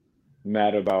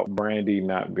mad about Brandy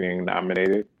not being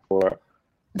nominated for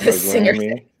The a singer.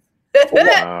 Grammy.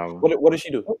 What did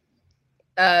she do?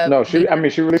 No, she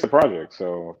released a project,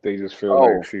 so they just feel Oh.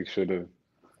 like she should have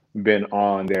been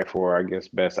on there for, I guess,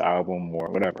 best album or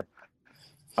whatever.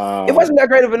 It wasn't that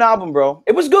great of an album, bro.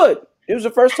 It was good. It was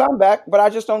the first time back, but I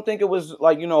just don't think it was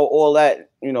like, all that,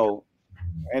 in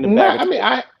the bag. I mean,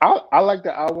 I like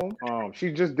the album.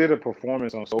 She just did a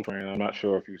performance on Soul Train. I'm not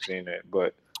sure if you've seen it,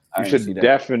 but I you didn't see should that.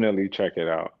 definitely check it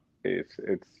out.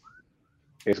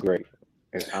 It's great.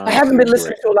 It's I haven't been honestly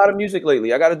listening to a lot of music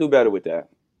lately. I got to do better with that.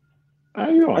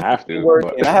 You don't have to.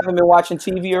 Working. But I haven't been watching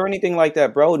TV or anything like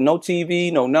that, bro. No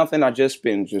TV, no nothing. I just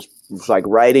been like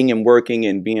writing and working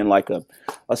and being like a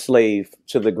slave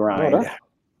to the grind.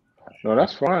 No,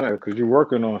 that's fine because you're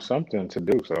working on something to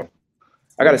do. So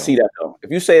I got to see that though.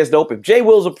 If you say it's dope, if Jay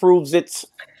Wills approves it,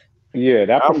 yeah,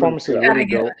 that I'm performance is gonna- really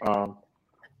dope.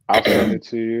 I'll send it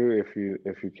to you if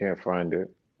you can't find it.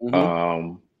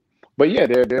 Mhm. But yeah,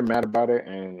 they're mad about it,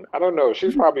 and I don't know.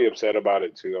 She's probably upset about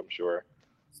it too. I'm sure.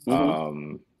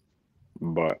 Mhm.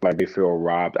 But like they feel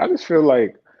robbed. I just feel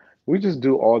like we just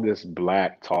do all this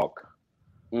black talk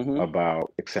Mhm.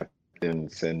 about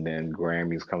acceptance, and then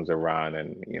Grammys comes around,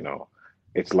 and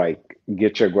it's like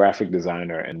get your graphic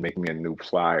designer and make me a new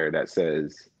flyer that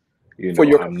says, For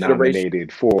your I'm consideration.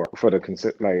 nominated for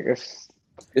the like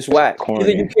It's whack. corny.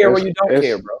 Either you care or It's- you don't it's-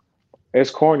 care, bro. It's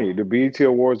corny. The BET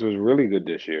Awards was really good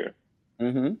this year.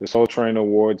 Mm-hmm. The Soul Train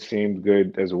Awards seemed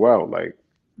good as well. Like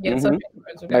Yeah, Mhm. Soul Train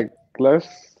Awards were good. like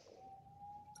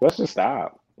let's just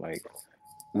stop. Like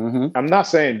Mm-hmm. I'm not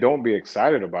saying don't be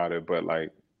excited about it, but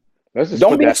like let's just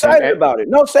Don't put be that same excited about it.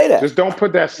 No, say that. Just don't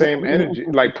put that same energy.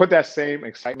 Like put that same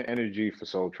excitement energy for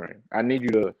Soul Train. I need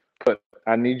you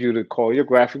to call your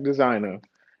graphic designer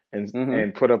and Mhm.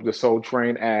 and put up the Soul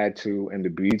Train ad too, and the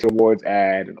BET Awards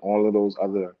ad, and all of those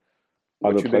other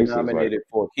What you've been places. nominated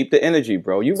for. Keep the energy,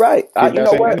 bro. You're right. Keep You that know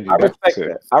same what? energy. I That's respect it.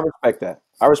 that. I respect that.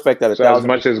 I respect that. So as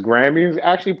much as Grammys,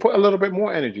 actually put a little bit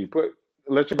more energy.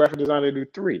 Let your graphic designer do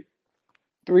three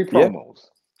promos.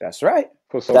 That's right.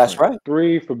 For Soul That's Train. right.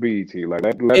 3 for BET. Like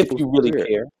let If people you really see it.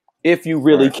 care. If you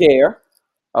really Right. care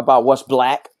about what's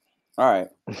black. All right.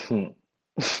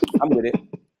 I'm with it.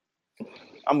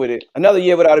 I'm with it. Another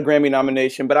year without a Grammy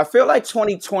nomination, but I feel like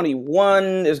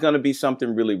 2021 is going to be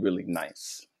something really, really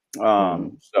nice.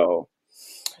 So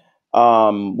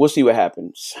we'll see what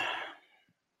happens.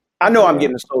 I know I'm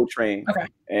getting a Soul Train, Okay.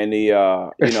 and the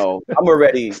I'm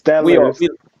already Stellars.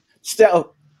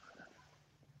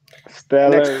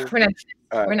 Stellars.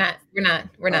 We're not.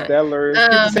 Stellars.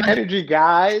 Get the energy,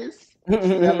 guys.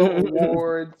 Stellar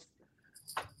Awards.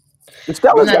 The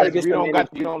Stellars No, gotta no, get We some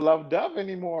energy. don't love Dove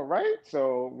anymore, right?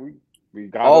 So we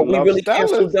got Oh, we really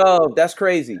canceled Dove. That's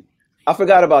crazy. I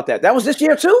forgot about that. That was this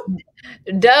year too?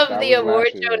 Dove That the was award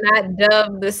last show, year. not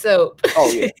Dove the soap.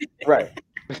 Oh yeah, right.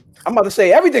 I'm about to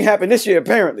say everything happened this year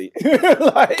apparently.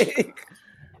 Like,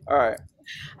 all right.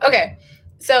 Okay,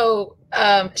 so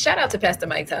shout out to Pastor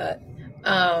Mike Todd.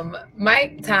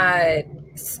 Mike Todd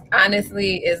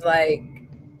honestly is like,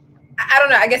 I don't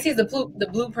know. I guess he's the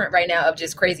blueprint right now of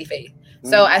just crazy faith.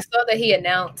 So I saw that he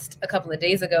announced a couple of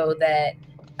days ago that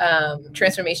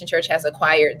Transformation Church has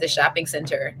acquired the shopping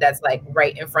center that's like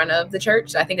right in front of the church.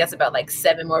 So I think that's about like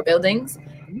 7 more buildings.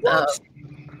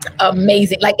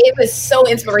 Amazing. Like it was so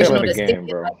inspirational to see. game,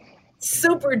 bro.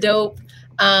 Super dope.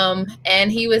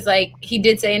 And he was like, he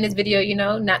did say in his video,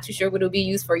 not too sure what it'll be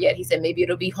used for yet. He said maybe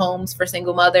it'll be homes for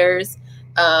single mothers.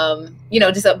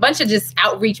 Just a bunch of just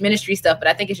outreach ministry stuff. But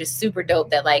I think it's just super dope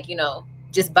that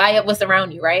just buy up what's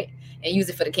around you, right? And use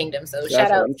it for the kingdom. So That's shout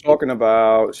what out I'm talking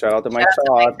about. Shout out to Mike shout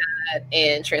out to Todd. Mike Todd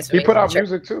and He Transformation put out Church.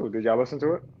 music too. Did y'all listen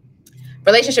to it?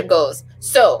 Relationship goals.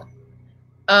 So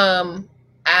I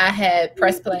had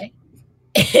press play.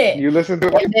 You listened to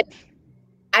it? And then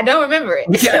I don't remember it.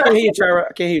 I can't hear you, Tyra.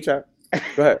 I can't hear you, Tyra.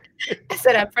 Go ahead. I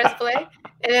said I press play,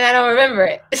 and then I don't remember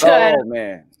it. So Oh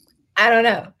man, I don't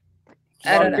know.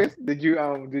 I don't know. Marcus, did you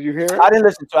hear it? I didn't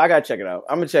listen to it. I gotta check it out.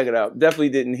 I'm gonna check it out. Definitely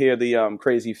didn't hear the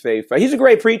Crazy Faith. He's a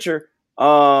great preacher.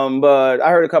 But I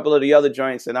heard a couple of the other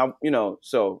joints, and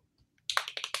so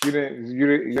You didn't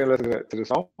listen to the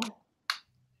song?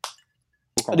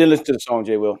 I didn't listen to the song,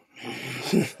 Jay Will.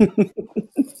 Jay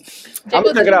I'm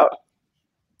Will gonna check it out.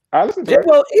 I listened to Jay it.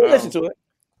 Will, he listened to it.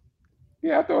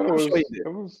 Yeah, I thought it I'm was. sure he did. It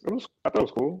was. I thought it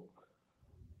was cool.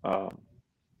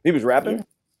 He was rapping.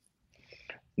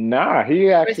 Nah,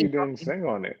 he actually he didn't sing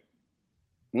on it,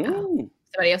 Mm.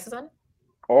 Somebody else is on it?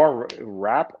 or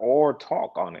rap, or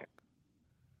talk on it.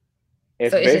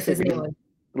 It's So it's just his basically new one.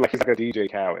 like he's like a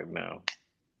DJ Khaled now.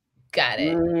 Got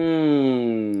it.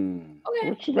 Mm. Okay.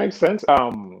 which makes sense.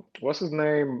 What's his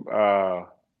name?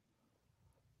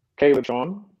 Caleb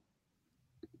Shawn.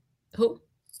 Who?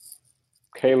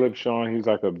 Caleb Shawn. He's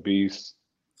like a beast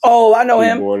Oh, I know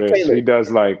him. keyboardist. He Caleb.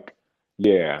 does like,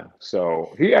 yeah.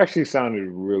 So he actually sounded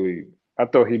really. I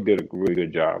thought he did a really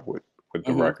good job with the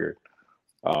Mhm. record.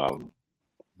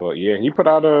 But yeah, he put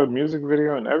out a music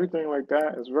video and everything like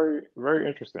that. It's very, very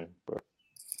interesting. But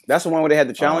That's the one where they had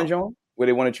the challenge on, where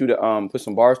they wanted you to put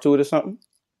some bars to it or something.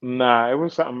 nah, it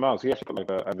was something else. He actually put like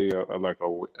a video,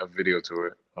 a video to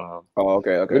it. Oh,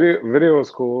 okay. Video was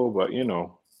cool, but you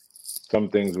know, some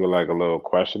things were like a little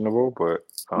questionable. But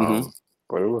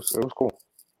but it was cool.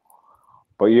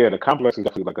 But yeah, the complex is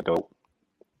definitely like a dope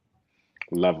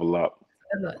level up.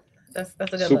 That's a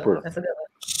good Super. one. That's a good one.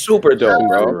 Super dope,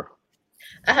 bro.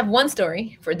 I have one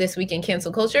story for this week in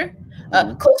cancel culture.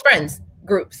 Close friends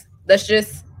groups. Let's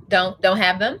just don't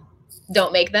have them.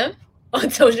 Don't make them on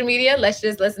social media.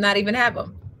 Let's not even have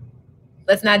them.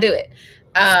 Let's not do it.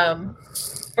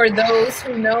 For those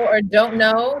who know or don't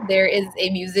know, there is a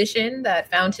musician that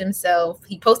found himself.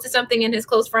 He posted something in his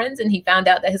close friends, and he found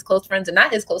out that his close friends are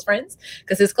not his close friends,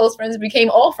 because his close friends became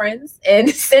all friends and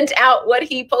sent out what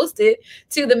he posted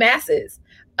to the masses.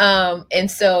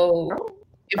 And so,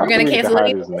 if we're gonna cancel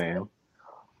his name,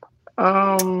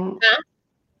 well,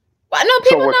 I know so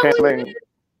people we're know canceling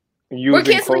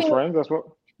using close friends. That's what.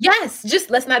 Yes, just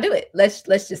let's not do it. Let's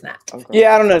just not. Okay.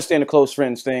 Yeah, I don't understand the close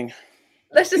friends thing.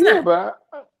 Let's just Yeah, not. but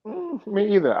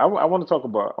me either. I want to talk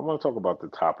about the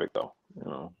topic though. You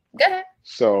know. Go ahead.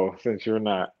 So since you're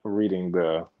not reading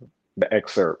the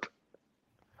excerpt,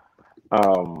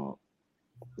 so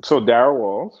Darryl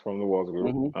Walls from the Walls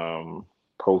Group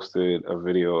posted a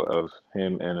video of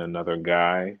him and another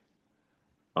guy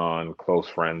on Close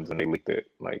Friends, and they leaked it.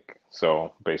 Like,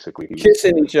 so basically,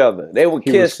 kissing each other. They were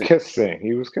kissing.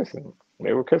 He was kissing.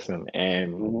 They were kissing,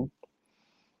 and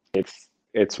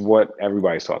it's what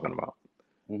everybody's talking about.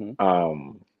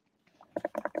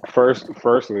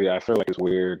 Firstly, I feel like it's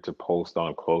weird to post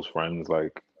on Close Friends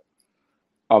like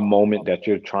a moment that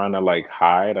you're trying to like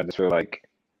hide. I just feel like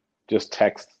just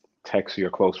text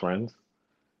your close friends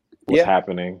what's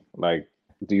happening. Like,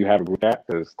 do you have a group chat?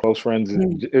 Because Close Friends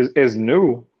is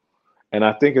new, and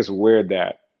I think it's weird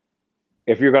that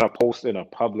if you're gonna post in a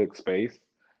public space,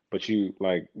 but you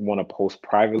like want to post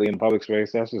privately in public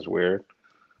space, that's just weird.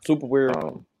 Super weird.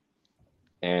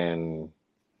 And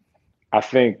I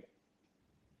think,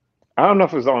 I don't know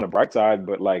if it's on the bright side,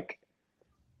 but like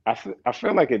I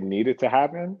feel like it needed to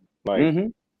happen.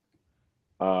 Like,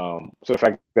 so the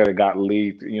fact that it got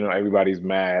leaked, you know, everybody's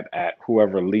mad at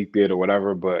whoever leaked it or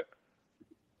whatever, but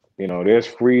you know, there's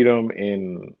freedom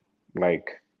in like,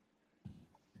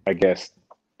 I guess,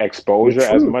 exposure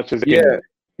as much as it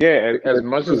can, as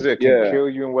much as it can kill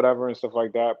you and whatever and stuff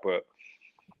like that. But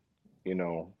you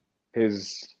know,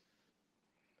 his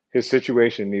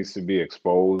situation needs to be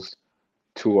exposed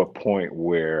to a point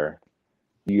where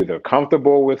you're either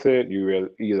comfortable with it, you're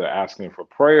either asking for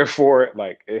prayer for it.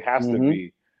 Like, it has to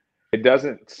be. It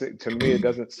doesn't, to me, it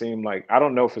doesn't seem like, I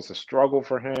don't know if it's a struggle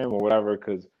for him or whatever,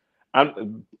 because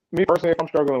me personally, if I'm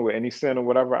struggling with any sin or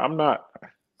whatever, I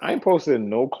ain't posting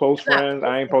no close friends.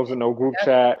 I ain't posting no group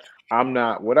chat. I'm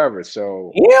not whatever.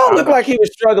 So he don't look like he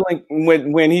was struggling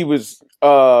when he was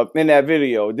in that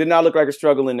video. It did not look like a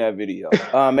struggle in that video.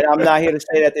 And I'm not here to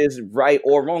say that there's right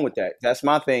or wrong with that. That's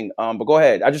my thing. But go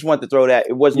ahead. I just wanted to throw that.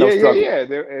 It was no struggle. Yeah. It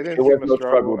didn't seem a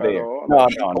struggle there. No.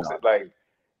 Like,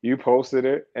 you posted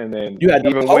it, and then you had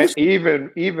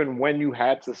even when you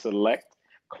had to select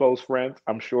close friends,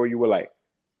 I'm sure you were like,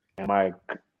 am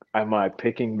I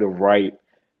picking the right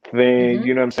thing?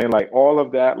 You know what I'm saying? Like, all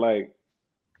of that, like,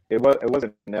 it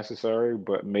wasn't necessary,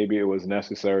 but maybe it was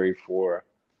necessary for,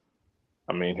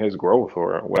 I mean, his growth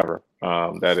or whatever.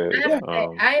 That is.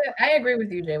 I agree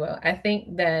with you, Jay. Well, I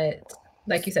think that,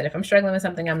 like you said, if I'm struggling with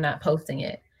something, I'm not posting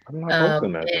it. I'm not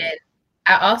posting that. And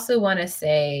I also want to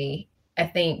say, I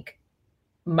think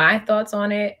my thoughts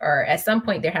on it are, at some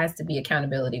point there has to be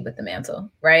accountability with the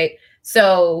mantle, right?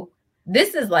 So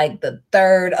this is like the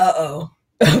third of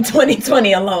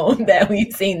 2020 alone that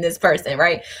we've seen this person,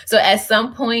 right? So at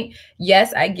some point,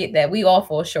 yes, I get that we all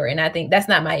fall short, and I think that's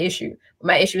not my issue.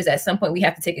 My issue is, at some point we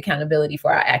have to take accountability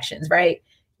for our actions, right?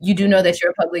 You do know that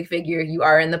you're a public figure, you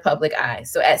are in the public eye.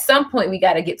 So at some point we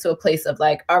got to get to a place of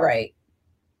like, all right,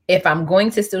 if I'm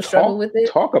going to still struggle with it,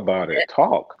 talk about it.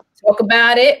 Talk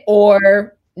about it,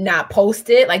 or not post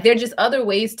it. Like, there are just other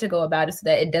ways to go about it, so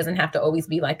that it doesn't have to always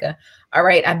be like all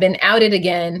right, I've been outed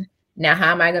again. Now,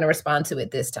 how am I going to respond to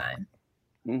it this time?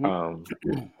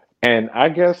 And I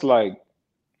guess, like,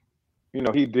 you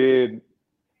know, he did.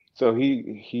 So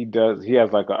he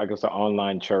has like I guess an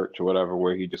online church or whatever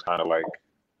where he just kind of like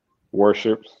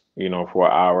worships, for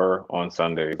an hour on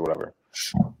Sundays, whatever.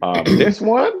 This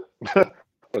one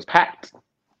was packed.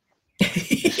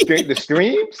 The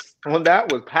streams on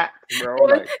that was packed, bro.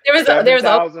 Like there was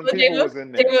 7,000 people was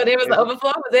in there. There was an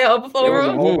overflow. Was there an overflow It was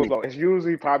an room? overflow. It's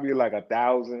usually probably like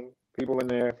 1,000 people in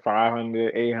there,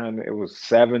 500, 800. It was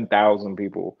 7,000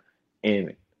 people in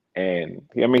it. And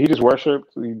I mean, he just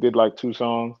worshipped. He did like 2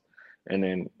 songs, and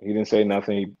then he didn't say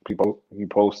nothing. He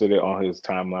posted it on his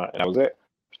timeline, and that was it.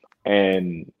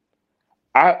 And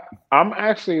I'm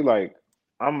actually like,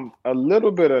 I'm a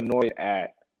little bit annoyed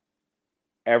at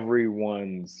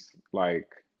everyone's like,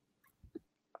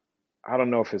 I don't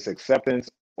know if it's acceptance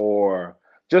or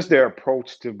just their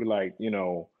approach to be like,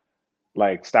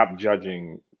 like stop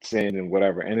judging sin and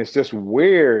whatever. And it's just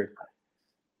weird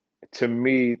to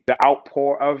me, the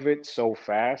outpour of it so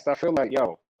fast. I feel like,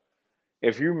 yo,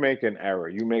 if you make an error,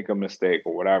 you make a mistake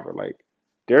or whatever, like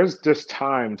there's just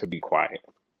time to be quiet.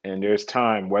 And there's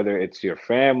time, whether it's your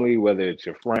family, whether it's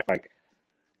your friend,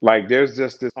 like there's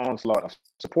just this onslaught of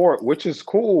support, which is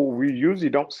cool. We usually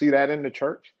don't see that in the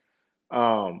church.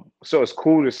 So it's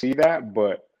cool to see that.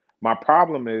 But my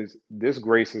problem is this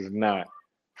grace is not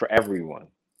for everyone.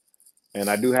 And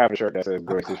I do have a shirt that says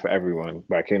grace is for everyone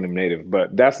by Kingdom Native,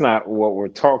 but that's not what we're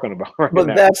talking about right now.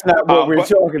 But that's not what we're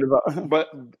talking about.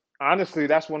 But honestly,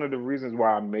 that's one of the reasons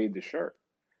why I made the shirt,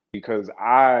 because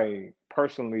I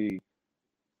personally,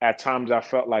 at times, I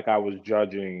felt like I was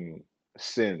judging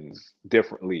sins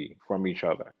differently from each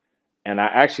other. And I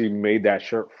actually made that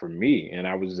shirt for me. And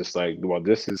I was just like, well,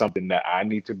 this is something that I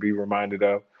need to be reminded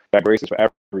of, that grace is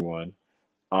for everyone.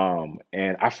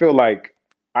 And I feel like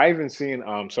I even seen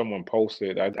someone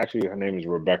posted, actually her name is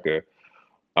Rebecca.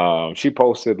 She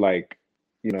posted like,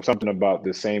 something about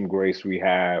the same grace we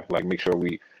have, like make sure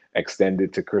we extend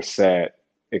it to Chrisette,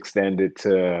 extend it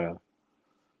to,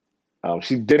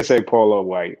 she didn't say Paula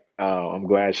White. I'm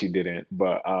glad she didn't,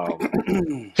 but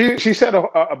she said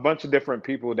a bunch of different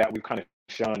people that we kind of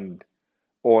shunned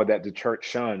or that the church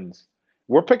shuns.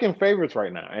 We're picking favorites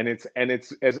right now, and it's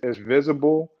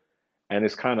visible, and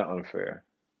it's kind of unfair.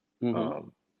 Mm-hmm.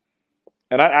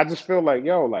 And I just feel like,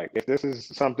 yo, like if this is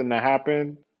something that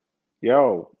happened,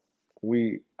 yo,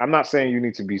 I'm not saying you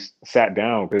need to be sat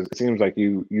down, because it seems like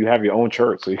you have your own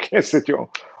church, so you can't sit your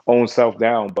own self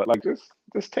down. But like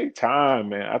just take time,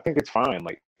 man. I think it's fine.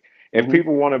 Like if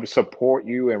people want to support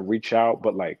you and reach out,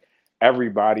 but like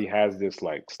everybody has this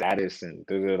like status and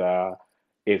da da da.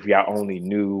 If y'all only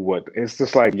knew what, it's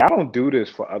just like y'all don't do this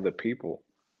for other people.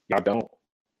 Y'all don't.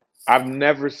 I've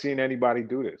never seen anybody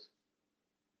do this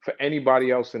for anybody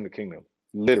else in the kingdom.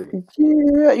 Literally.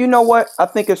 Yeah, you know what? I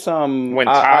think it's when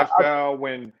Ty fell,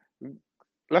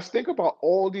 let's think about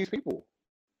all these people.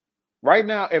 Right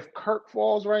now, if Kirk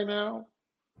falls right now,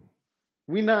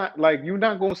 you're not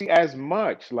gonna see as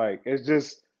much. Like it's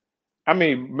just, I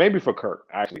mean, maybe for Kirk,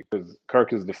 actually, because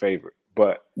Kirk is the favorite.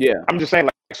 But yeah, I'm just saying,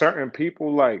 like certain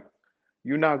people, like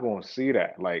you're not gonna see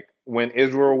that. Like when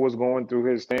Israel was going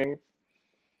through his thing,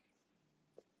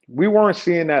 we weren't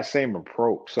seeing that same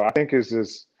approach. So I think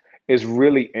it's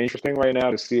really interesting right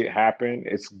now to see it happen.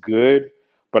 It's good,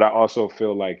 but I also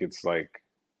feel like it's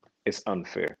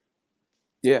unfair.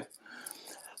 Yeah.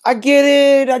 I get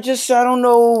it. I don't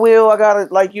know, Will. I got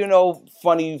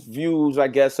funny views, I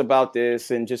guess, about this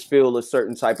and just feel a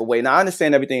certain type of way. Now, I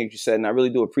understand everything that you said, and I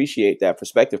really do appreciate that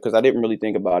perspective, because I didn't really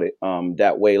think about it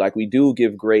that way. Like, we do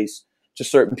give grace to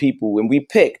certain people, and we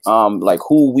pick like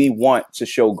who we want to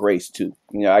show grace to.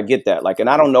 I get that. Like,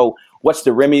 and I don't know what's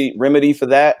the remedy for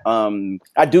that.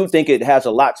 I do think it has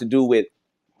a lot to do with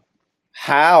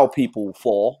how people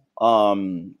fall.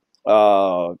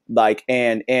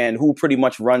 And who pretty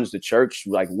much runs the church,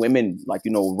 like women,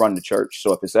 run the church.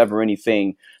 So if it's ever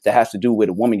anything that has to do with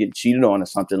a woman getting cheated on or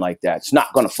something like that, it's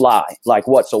not going to fly like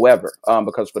whatsoever.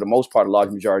 Because for the most part, a large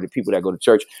majority of people that go to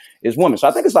church is women. So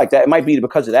I think it's like that. It might be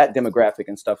because of that demographic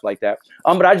and stuff like that.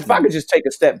 But if I could just take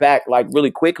a step back, like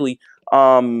really quickly,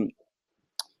 I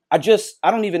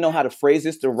don't even know how to phrase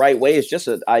this the right way. It's just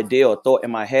an idea or thought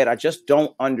in my head. I just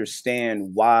don't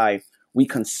understand why we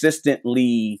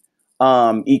consistently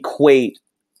equate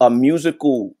a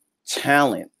musical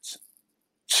talent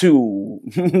to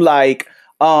like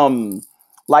an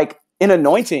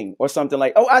anointing or something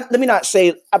like. Let me not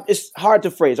say it's hard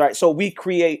to phrase. All right, so we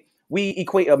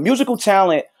equate a musical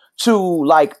talent to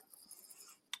like,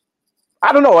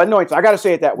 I don't know, anointing. I got to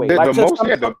say it that way. The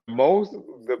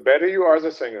better you are as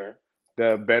a singer,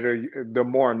 the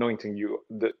more anointing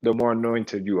the more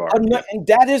anointed you are. And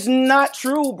that is not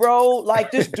true, bro.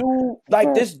 Like this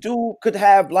dude, could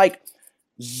have like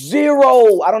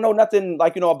zero, I don't know nothing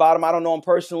like, about him. I don't know him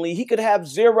personally. He could have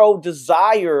zero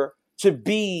desire to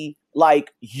be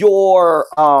like your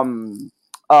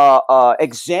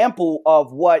example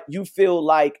of what you feel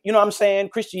like, what I'm saying,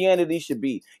 Christianity should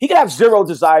be. He could have zero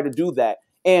desire to do that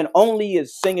and only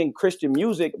is singing Christian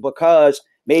music because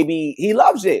maybe he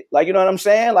loves it. Like, you know what I'm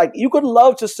saying? Like, you could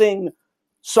love to sing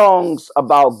songs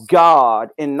about God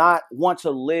and not want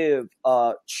to live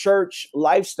a church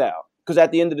lifestyle. Because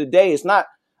at the end of the day, it's not,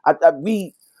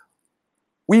 we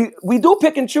do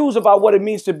pick and choose about what it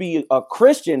means to be a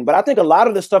Christian, but I think a lot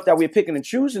of the stuff that we're picking and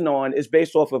choosing on is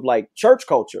based off of like church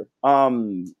culture.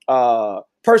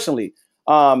 Personally,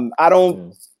 I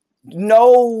don't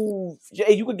know.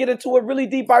 You could get into a really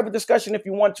deep Bible discussion if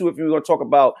you want to, if you were going to talk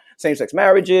about same-sex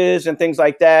marriages and things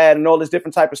like that and all this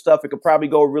different type of stuff. It could probably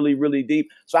go really, really deep.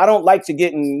 So I don't like to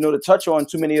get and to touch on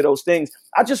too many of those things.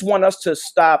 I just want us to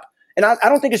stop. And I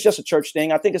don't think it's just a church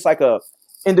thing. I think it's like a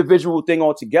individual thing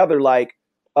altogether. Like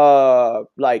Dave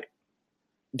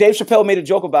Chappelle made a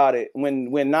joke about it when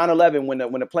 9/11,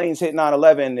 when the planes hit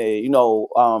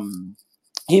 9/11,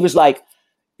 he was like,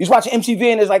 he's watching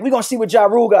MTV and it's like, we're going to see what Ja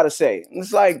Rule got to say. And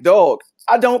it's like, dog,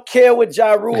 I don't care what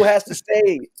Ja Rule has to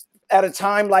say at a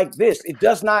time like this. It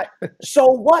does not. So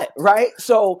what? Right.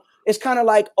 So it's kind of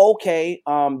like, okay,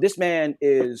 this man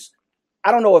is,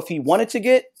 I don't know if he wanted to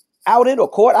get outed or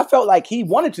caught. I felt like he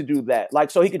wanted to do that. Like,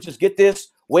 so he could just get this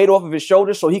weight off of his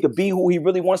shoulders so he could be who he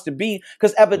really wants to be.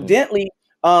 Because evidently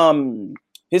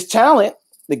his talent,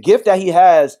 the gift that he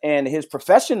has and his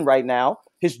profession right now,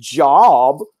 his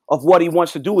job of what he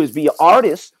wants to do is be an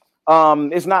artist,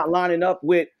 is not lining up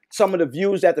with some of the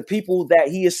views that the people that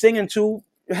he is singing to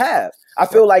have. I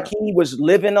feel like he was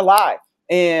living a lie.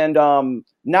 And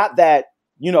not that,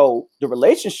 the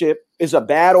relationship is a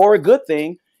bad or a good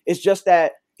thing. It's just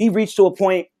that he reached to a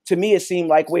point, to me, it seemed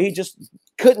like where he just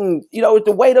couldn't,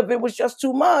 the weight of it was just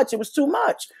too much. It was too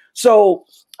much. So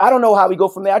I don't know how we go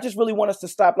from there. I just really want us to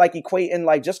stop like equating,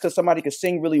 like just because somebody can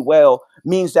sing really well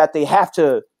means that they have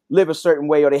to live a certain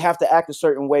way or they have to act a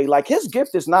certain way. Like his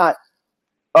gift is not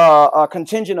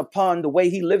contingent upon the way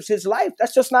he lives his life.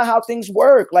 That's just not how things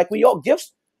work. Like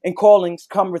gifts and callings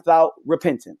come without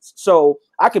repentance. So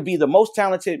I could be the most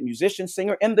talented musician,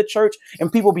 singer in the church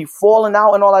and people be falling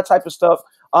out and all that type of stuff.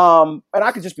 And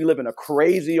I could just be living a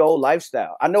crazy old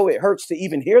lifestyle. I know it hurts to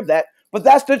even hear that, but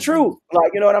that's the truth.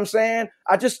 Like, you know what I'm saying?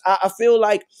 I feel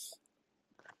like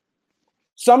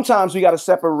sometimes we got to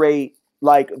separate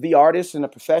like the artist and the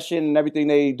profession and everything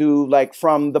they do, like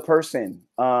from the person.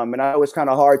 And I know it's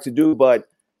kind of hard to do, but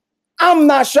I'm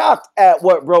not shocked at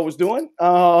what bro was doing.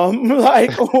 I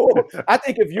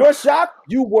think if you're shocked,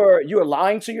 you're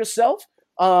lying to yourself.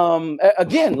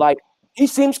 Again, like he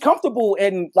seems comfortable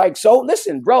and like, so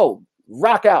listen, bro,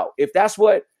 rock out. If that's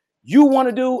what you want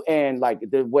to do and like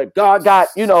what God got,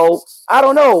 I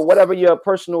don't know, whatever your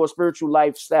personal or spiritual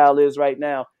lifestyle is right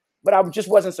now. But I just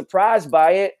wasn't surprised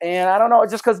by it. And I don't know,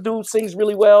 just because dude sings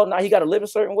really well, now he got to live a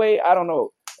certain way. I don't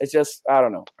know. It's just, I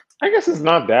don't know. I guess it's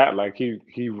not that. Like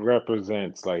he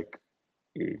represents, like,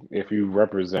 if you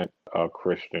represent a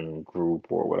Christian group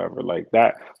or whatever, like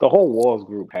that, the whole Walls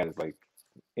group has like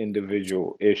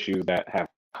individual issues that have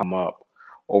come up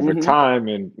over time.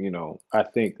 And, I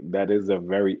think that is a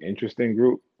very interesting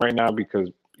group right now because,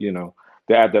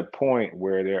 they're at the point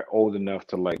where they're old enough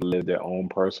to like live their own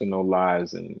personal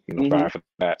lives and try for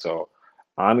that. So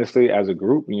honestly, as a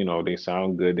group, they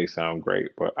sound good, they sound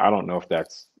great, but I don't know if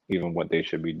that's even what they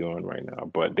should be doing right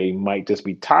now. But they might just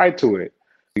be tied to it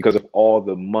because of all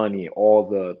the money, all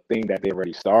the thing that they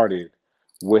already started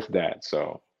with that.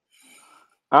 So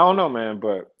I don't know, man,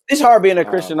 but it's hard being a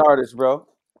Christian artist, bro.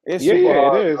 It's super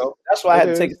hard, it is. Bro. That's why I had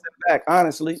to take a step back.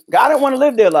 Honestly, I didn't want to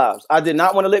live their lives. I did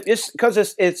not want to live. It's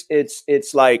because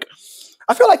it's like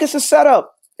I feel like it's a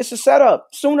setup. It's a setup.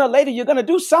 Sooner or later, you're gonna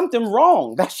do something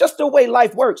wrong. That's just the way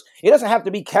life works. It doesn't have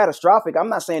to be catastrophic. I'm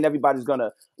not saying everybody's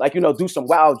gonna do some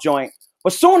wild joint,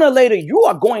 but sooner or later, you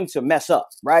are going to mess up,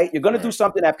 right? You're gonna do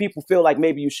something that people feel like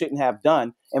maybe you shouldn't have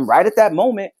done, and right at that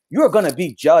moment, you're gonna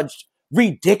be judged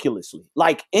ridiculously,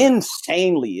 like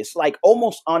insanely. It's like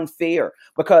almost unfair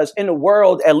because in the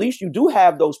world, at least you do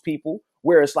have those people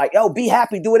where it's like, yo, be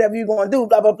happy, do whatever you're going to do,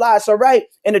 blah, blah, blah. It's all right.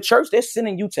 In the church, they're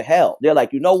sending you to hell. They're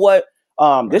like, you know what?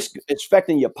 This is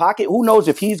affecting your pocket. Who knows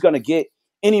if he's going to get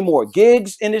any more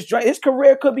gigs in his joint? His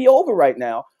career could be over right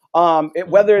now.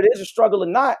 Whether it is a struggle or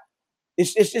not,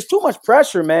 it's just too much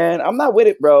pressure, man. I'm not with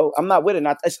it, bro. I'm not with it.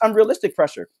 It's unrealistic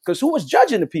pressure because who was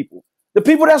judging the people? The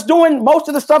people that's doing most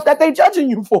of the stuff that they judging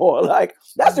you for. Like,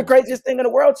 that's the craziest thing in the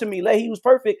world to me. Like, he was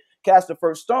perfect. cast the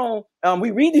first stone.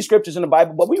 We read these scriptures in the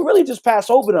Bible, but we really just pass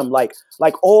over them like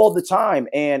all the time.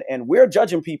 And we're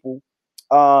judging people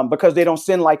because they don't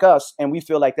sin like us. And we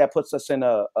feel like that puts us in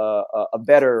a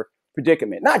better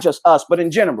predicament. Not just us, but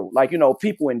in general, like,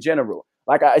 people in general.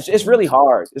 Like, it's really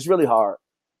hard. It's really hard.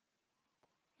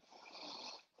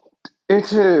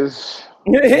 It is.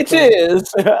 It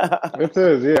is. It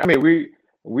is. Yeah. I mean,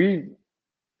 we.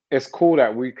 It's cool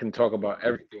that we can talk about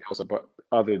everything else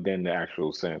other than the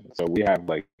actual sin. So we have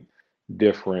like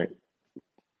different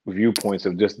viewpoints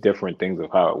of just different things of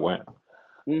how it went.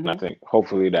 And I think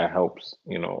hopefully that helps,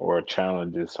 or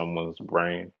challenges someone's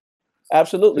brain.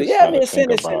 Absolutely. Yeah, I mean,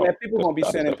 sin is sin, man. People going to be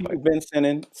sinning. People have been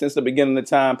sinning since the beginning of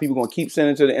time. People going to keep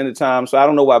sinning to the end of time. So I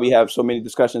don't know why we have so many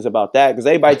discussions about that, because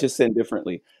everybody just sin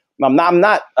differently. I'm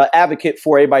not an advocate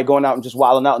for everybody going out and just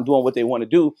wilding out and doing what they want to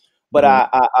do. But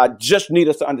I just need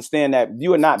us to understand that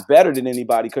you are not better than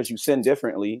anybody because you sin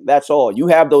differently. That's all. You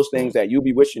have those things that you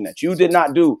be wishing that you did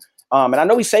not do. And I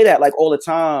know we say that like all the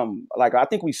time. Like, I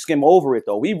think we skim over it,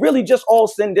 though. We really just all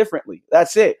sin differently.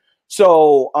 That's it.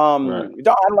 So I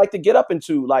don't like to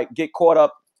get caught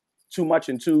up too much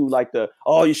into like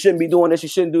you shouldn't be doing this, you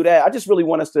shouldn't do that. I just really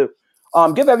want us to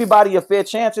give everybody a fair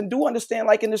chance, and do understand,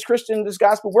 like, in this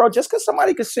gospel world, just because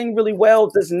somebody can sing really well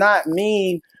does not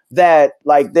mean that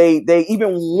like they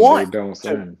even want. They don't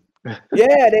sin.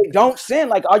 Yeah, they don't sin.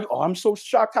 Like, I'm so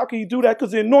shocked. How can you do that?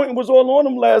 Because the anointing was all on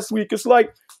them last week. It's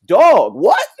like, dog,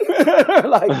 what?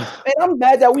 Like, man, I'm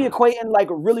mad that we equating like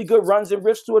really good runs and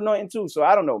riffs to anointing too. So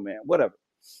I don't know, man. Whatever.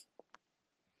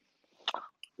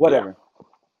 Yeah.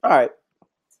 All right.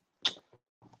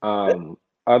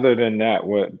 Other than that,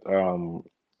 what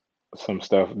some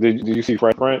stuff? Did you see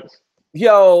Fresh Prince?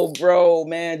 Yo, bro,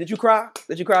 man, did you cry?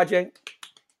 Did you cry, Jay?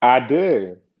 I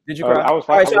did. Did you cry? All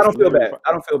right, so I don't feel bad.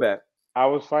 I don't feel bad. I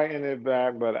was fighting it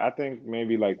back, but I think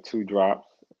maybe like 2 drops.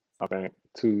 I think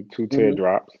two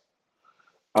teardrops.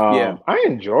 Yeah, I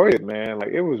enjoyed it, man. Like,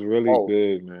 it was really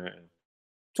good, man.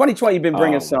 2020 been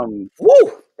bringing some.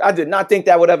 Woo! I did not think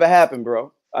that would ever happen,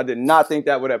 bro. I did not think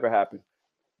that would ever happen.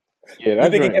 Yeah,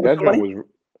 that joint was.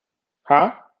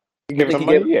 Huh? You give some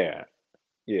money? Yeah.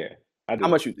 I did. How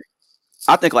much you think?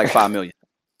 I think like $5 million.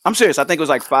 I'm serious. I think it was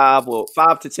like $5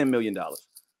 to $10 million.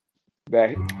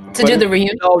 To do the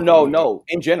reunion? No.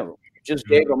 In general, just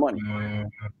gave her money.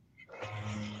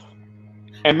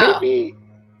 And maybe.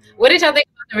 What did y'all think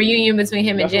about the reunion between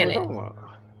him and Janet?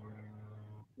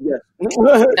 Yes.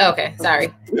 Okay,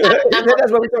 sorry.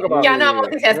 That's what we talk about. Yeah, no,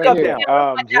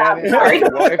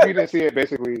 Janet, well, if you didn't see it,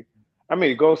 basically, I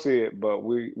mean, go see it, but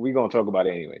we gonna talk about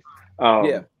it anyway.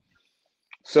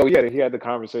 So he had the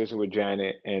conversation with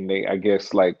Janet, and they, I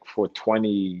guess, like for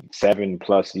 27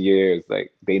 plus years,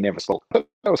 like they never spoke. That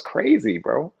was crazy,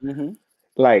 bro. Mm-hmm.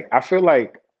 Like, I feel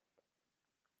like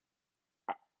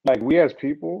we as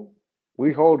people,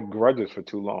 we hold grudges for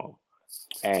too long.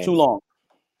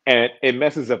 And it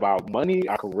messes up our money,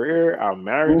 our career, our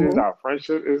marriages, our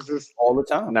friendship. It's just all the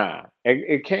time. Nah,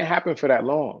 it can't happen for that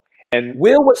long. And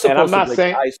Will was supposed I'm not to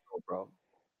saying, ice, bro.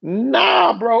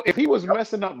 Nah, bro. If he was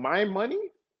messing up my money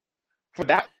for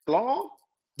that long,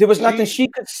 there was nothing she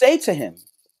could say to him.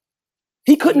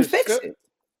 He couldn't fix it.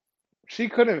 She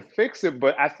couldn't fix it,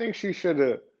 but I think she should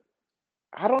have.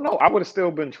 I don't know. I would have still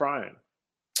been trying.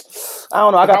 I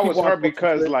don't know. I was her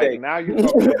because like now you're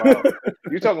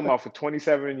talking about for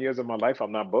 27 years of my life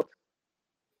I'm not booked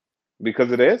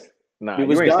because of this. Nah,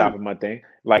 you ain't stopping my thing.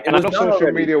 Like, and I know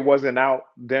social media wasn't out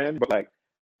then, but like,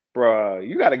 bruh,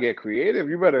 you got to get creative.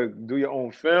 You better do your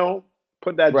own film,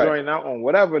 put that joint out on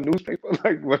whatever newspaper,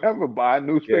 like whatever, buy a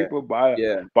newspaper, buy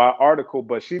an article.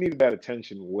 But she needed that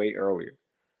attention way earlier,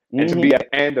 and to be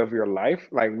at the end of your life,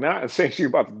 like not saying she's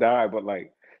about to die, but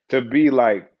like to be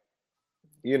like.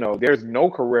 There's no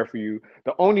career for you.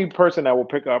 The only person that will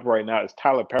pick her up right now is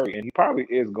Tyler Perry, and he probably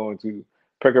is going to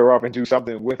pick her up and do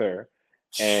something with her.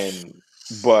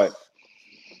 But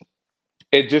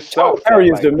it just Tyler Perry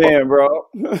is the man, bro.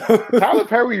 Tyler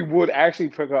Perry would actually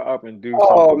pick her up and do.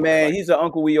 Oh man, he's the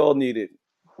uncle we all needed.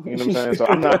 You know what I'm saying? So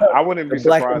I wouldn't be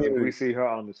surprised if we see her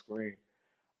on the screen.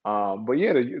 But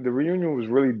yeah, the reunion was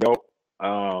really dope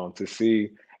to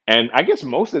see. And I guess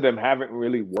most of them haven't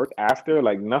really worked after,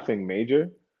 like nothing major.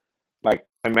 Like,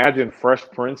 imagine Fresh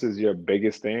Prince is your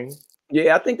biggest thing.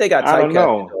 Yeah, I think they got typecast. I don't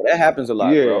know. That happens a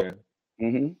lot, bro.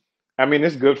 Mm-hmm. I mean,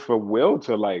 it's good for Will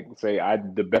to like say,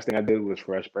 the best thing I did was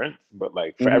Fresh Prince, but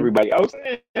like for everybody else,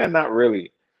 not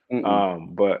really.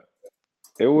 But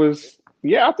it was,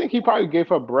 I think he probably gave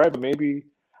her bread, but maybe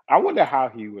I wonder how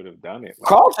he would have done it. Like,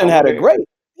 Carlton had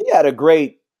a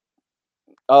great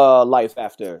life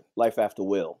after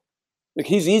Will. Like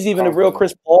he's even a real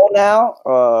Chris Paul now.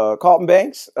 Carlton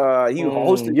Banks. He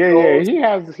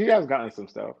hosted. He has gotten some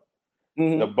stuff.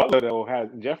 The Butler though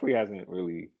Jeffrey hasn't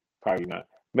really, probably not.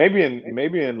 Maybe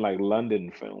in like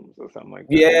London films or something like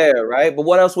that. Yeah, right. But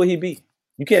what else would he be?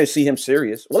 You can't see him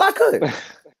serious. Well, I could.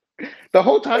 The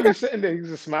whole time he's sitting there, he's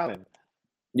just smiling.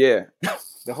 Yeah.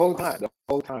 The whole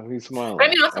time he's smiling. I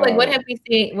mean, also, like, what have we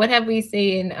seen? What have we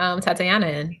seen Tatiana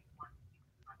in?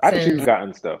 I think she's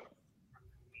gotten stuff.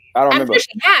 I don't remember. I'm sure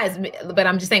she has, but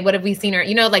I'm just saying, what have we seen her?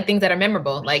 You know, like things that are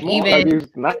memorable, like even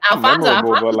not Alfonso.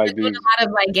 Alfonso's Like doing a lot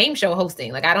of like game show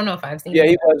hosting. Like I don't know if I've seen. Yeah,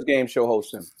 he was game show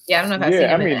hosting. Yeah, I don't know if I've seen.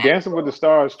 Yeah, I mean, Dancing with the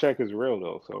Stars check is real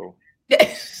though, so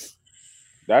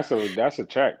that's a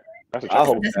check. That's a check.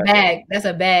 That's a bag. That's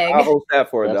a bag. I'll host that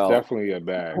for $1. That's definitely a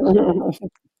bag.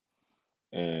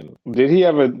 And did he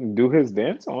ever do his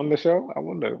dance on the show? I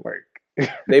wonder. Like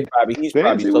he's probably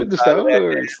Dancing with the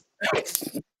Stars.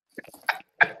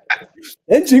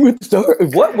 Dancing with the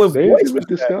Stars. What was Dancing with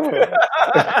the Stars?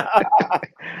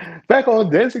 Back on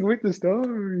Dancing with the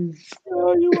Stars.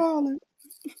 Oh, you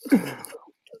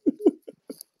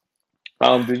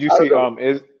wildin'.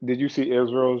 Did you see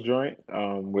Israel's joint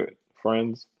with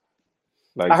Friends?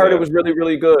 Like I heard it was really,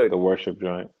 really good. The worship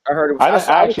joint. I heard it was.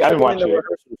 I didn't watch it.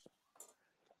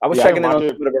 I was checking in on some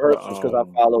of the rehearsals because I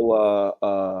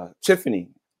follow Tiffany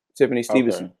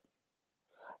Stevenson. Okay.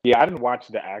 Yeah, I didn't watch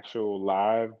the actual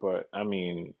live, but I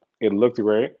mean, it looked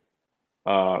great,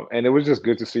 and it was just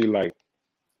good to see like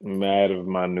mad of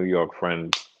my New York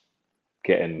friends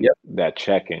getting that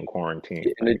check in quarantine.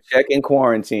 Getting the check in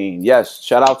quarantine. Yes,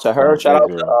 shout out to her. Shout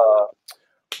out to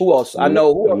who else? I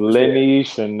know who else. Lenny,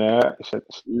 Shanae.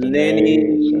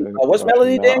 What's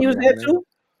Melody Daniels there too?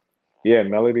 Yeah,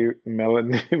 Melody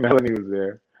was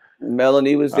there.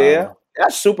 Melanie was there.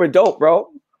 That's super dope, bro.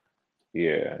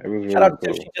 Yeah, it was really shout out to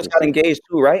cool. She just got engaged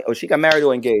too, right? Or she got married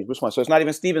or engaged? Which one? So it's not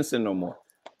even Stevenson no more.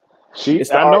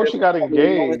 I know she got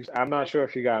engaged. I'm not sure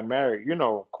if she got married. You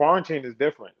know, quarantine is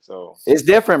different, so it's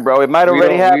different, bro. It might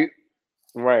already happen.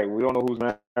 Right. We don't know who's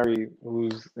married,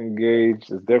 who's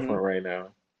engaged. It's different right now.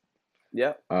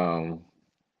 Yeah.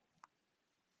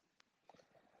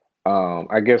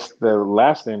 I guess the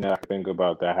last thing that I think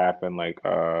about that happened, like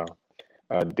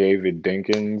David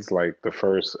Dinkins, like the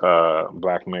first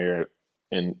black mayor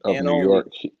of New York,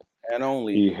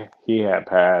 he had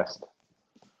passed.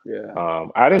 Yeah.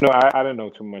 I didn't know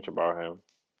too much about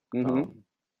him.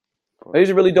 He's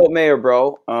a really dope mayor,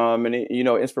 bro. And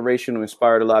inspirational,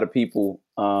 inspired a lot of people.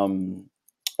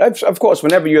 Of course,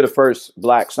 whenever you're the first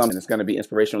black something, it's going to be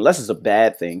inspirational, unless it's a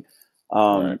bad thing.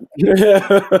 Right.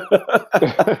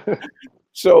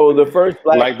 So the first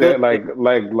black like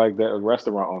the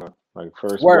restaurant owner, like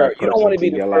first word, black you don't want to be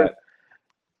the first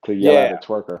to yell at a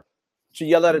twerker. To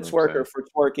yell at a twerker for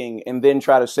twerking and then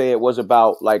try to say it was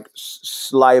about like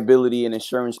liability and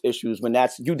insurance issues when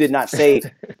you did not say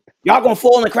y'all gonna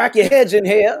fall and crack your heads in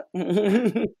here.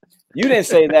 You didn't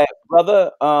say that,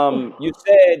 brother. You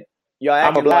said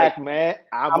I'm a black man.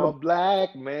 I'm a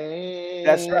black man.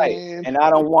 That's right. And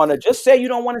I don't want to just say you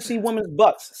don't want to see women's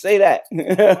butts. Say that.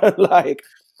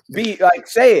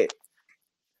 Say it.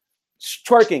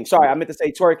 Twerking. Sorry, I meant to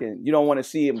say twerking. You don't want to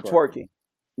see him twerking.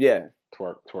 Yeah.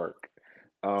 Twerk.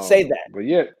 Say that. But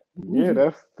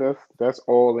that's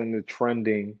all in the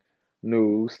trending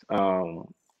news.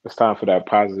 It's time for that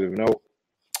positive note.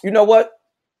 You know what?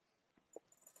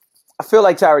 I feel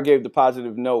like Tyra gave the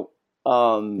positive note.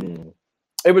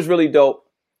 It was really dope.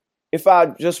 If I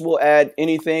just will add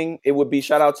anything, it would be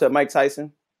shout out to Mike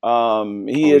Tyson.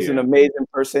 He is an amazing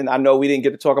person. I know we didn't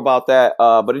get to talk about that,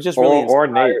 but it just really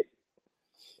inspired.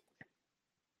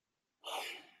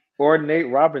 Or Nate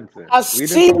Robinson. I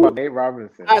see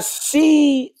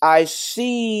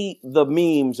the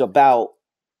memes about,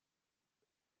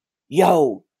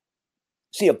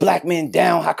 see a black man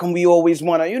down. How come we always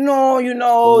want to,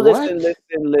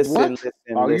 listen.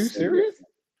 Are you serious?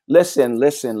 Listen.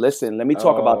 Let me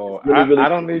talk about this really I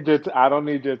don't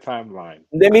need your timeline.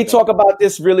 Let me talk about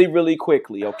this really, really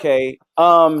quickly, okay?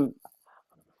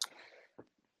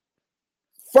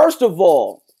 First of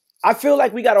all, I feel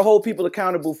like we got to hold people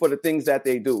accountable for the things that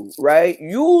they do, right?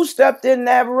 You stepped in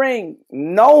that ring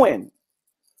knowing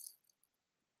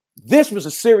this was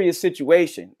a serious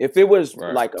situation. If it was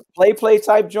like a play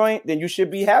type joint, then you should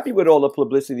be happy with all the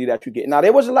publicity that you get. Now,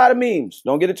 there was a lot of memes.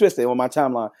 Don't get it twisted on my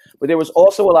timeline. But there was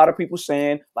also a lot of people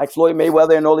saying, like Floyd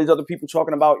Mayweather and all these other people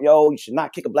talking about, you should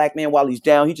not kick a black man while he's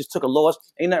down. He just took a loss.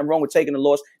 Ain't nothing wrong with taking a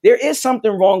loss. There is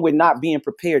something wrong with not being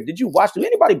prepared. Did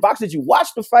anybody box? Did you watch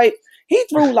the fight? He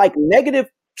threw like negative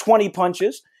 20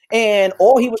 punches, and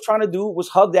all he was trying to do was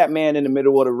hug that man in the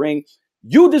middle of the ring.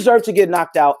 You deserve to get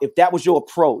knocked out if that was your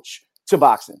approach to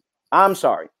boxing. I'm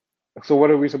sorry. So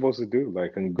what are we supposed to do?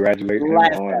 Like congratulate him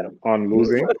Laugh at him. on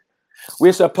losing?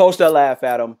 We're supposed to laugh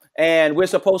at him, and we're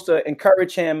supposed to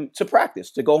encourage him to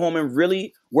practice, to go home and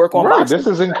really work on boxing. This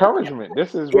is encouragement.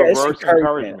 This is reverse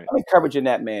encouragement. I'm encouraging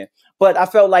that man. But I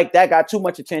felt like that got too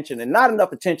much attention, and not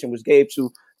enough attention was gave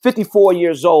to 54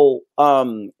 years old,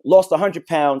 lost 100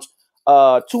 pounds,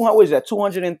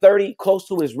 230, close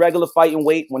to his regular fighting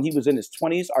weight when he was in his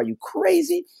 20s. Are you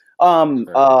crazy? Put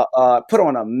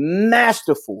on a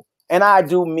masterful, and I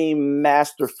do mean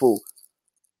masterful,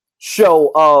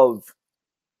 show of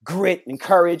grit and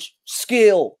courage,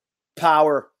 skill,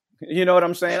 power. You know what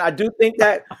I'm saying? I do think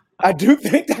that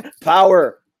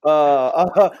power.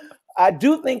 I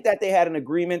do think that they had an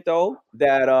agreement though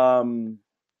that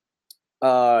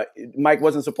Mike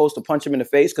wasn't supposed to punch him in the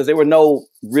face because there were no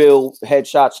real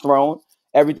headshots thrown.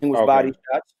 Everything was body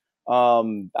shots.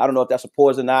 I don't know if that's a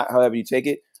pause or not, however you take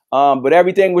it. But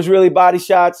everything was really body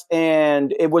shots,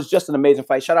 and it was just an amazing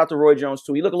fight. Shout out to Roy Jones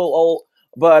too. He looked a little old,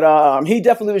 but he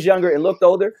definitely was younger and looked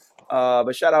older.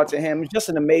 But shout out to him. Just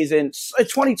an amazing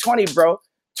 2020, bro.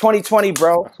 2020,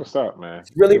 bro. That's what's up, man.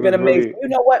 It's really been amazing. You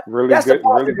know what? Really That's good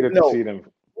to see them.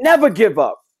 Never give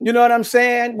up. You know what I'm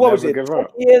saying? What was it?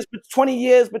 20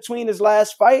 years between his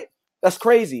last fight? That's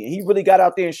crazy. And he really got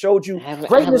out there and showed you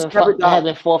greatness never dies. I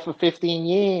haven't fought for 15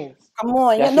 years. Come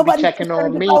on, yeah, nobody's checking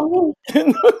on me.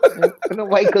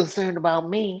 Nobody concerned about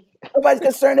me. Nobody's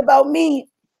concerned about me.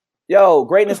 Yo,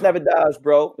 greatness never dies,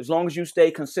 bro. As long as you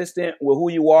stay consistent with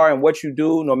who you are and what you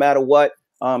do, no matter what,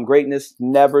 greatness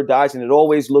never dies, and it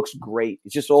always looks great.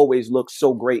 It just always looks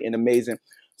so great and amazing.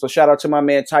 So shout out to my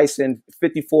man Tyson,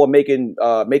 54, making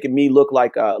me look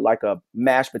like a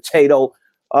mashed potato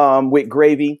with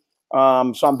gravy.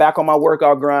 So I'm back on my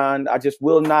workout grind. I just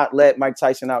will not let Mike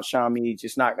Tyson outshine me.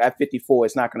 Just not at 54.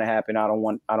 It's not going to happen. I don't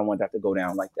want that to go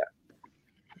down like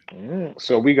that.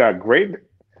 So we got great.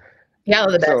 Yeah,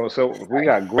 the best. So we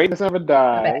got greatness never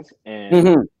dies.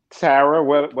 And Tara,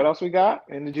 what else we got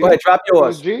in the G? Go ahead, drop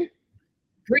yours. G?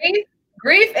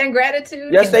 Grief and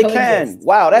gratitude. Yes, they can.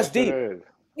 Wow, that's deep.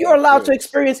 You're allowed to is.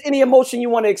 experience any emotion you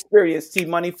want to experience. T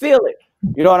Money, feel it.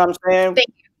 You know what I'm saying? Thank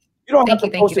you. You don't have to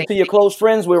post it to your close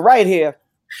friends. We're right here.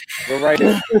 We're right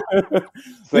here.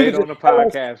 Say it on the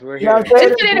podcast. We're here. Just put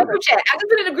it in a group chat. I just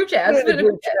put it in a group chat. Put it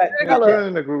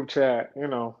in the group chat, you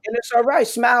know. And it's all right.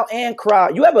 Smile and cry.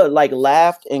 You ever like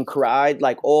laughed and cried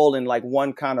like all in like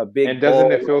one kind of big? And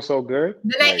doesn't it feel so good?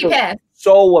 The night you passed.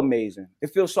 So amazing.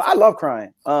 It feels so. I love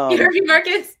crying. You heard me,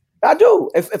 Marcus? I do.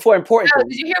 If for important No,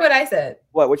 things. did you hear what I said?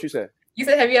 What you said? You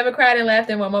said, have you ever cried and laughed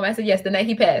in one moment? I said, yes, the night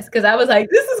he passed. Because I was like,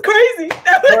 this is crazy.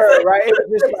 Right? It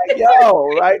was just like, yo,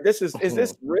 right? Is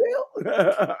this real?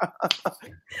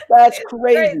 That's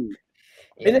crazy.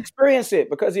 Yeah. And experience it,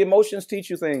 because the emotions teach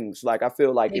you things. Like, I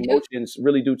feel like emotions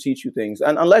really do teach you things.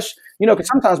 And unless, because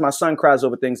sometimes my son cries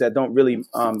over things that don't really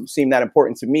seem that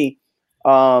important to me.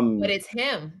 But it's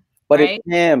him. But it's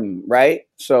him, right?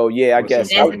 So, yeah, I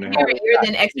guess. As a parent, you're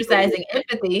then exercising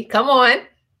empathy. Come on.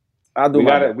 We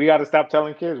gotta stop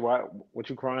telling kids what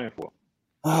you crying for.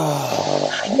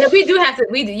 Yeah, we do have to.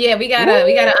 We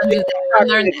gotta undo that.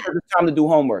 Learn that. It's time to do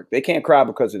homework. They can't cry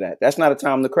because of that. That's not a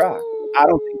time to cry. I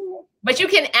don't think so. But you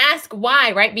can ask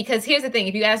why, right? Because here's the thing: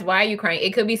 if you ask why are you crying,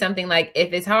 it could be something like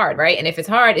if it's hard, right? And if it's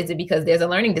hard, is it because there's a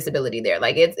learning disability there?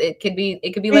 Like it could be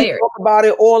layered. We talk about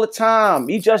it all the time.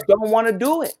 He just don't want to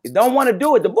do it. He don't want to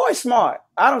do it. The boy's smart.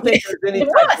 I don't think there's any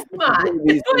type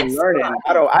of learning.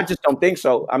 I just don't think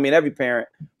so. I mean, every parent.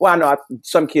 Well, I know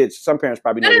some parents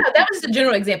probably know. No. That was just a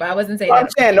general example. I wasn't saying. I'm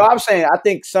saying I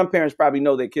think some parents probably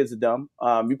know their kids are dumb.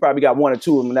 You probably got one or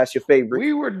two of them, and that's your favorite.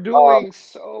 We were doing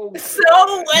so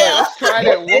well. Let's try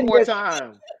that one more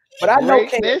time. But I know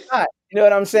Ken's not. You know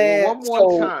what I'm saying? One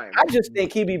more time. I just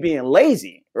think he be being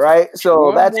lazy, right? So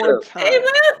one that's more it. Time.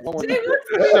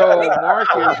 So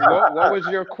Marcus, what was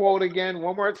your quote again?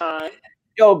 One more time.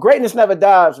 Yo, greatness never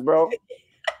dies, bro.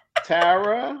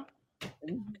 Tara.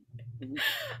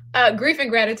 Grief and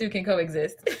gratitude can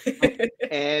coexist.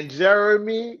 And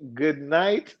Jeremy, good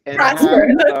night and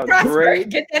prosper. Great.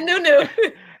 Get that new.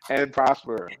 And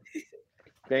prosper.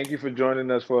 Thank you for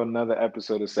joining us for another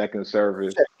episode of Second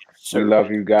Service. We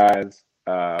love you guys.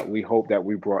 We hope that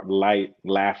we brought light,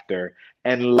 laughter,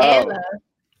 and love.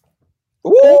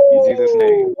 In Jesus'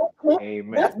 name.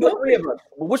 Amen. That's the three of us.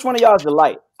 Which one of y'all is the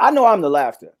light? I know I'm the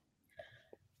laughter.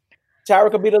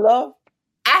 Tara could be the love?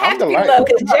 I have to be the love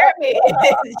because Jeremy.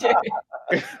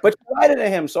 But you're lighter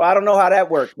than him, so I don't know how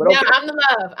that works. But no,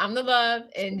 I'm the love,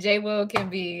 and J Will can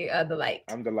be the light.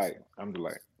 I'm the light.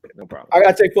 No problem. I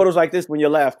gotta take photos like this when you're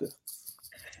laughter.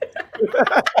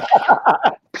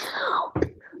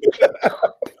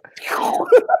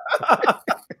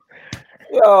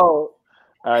 Yo. All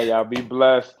right, y'all be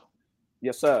blessed.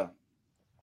 Yes, sir.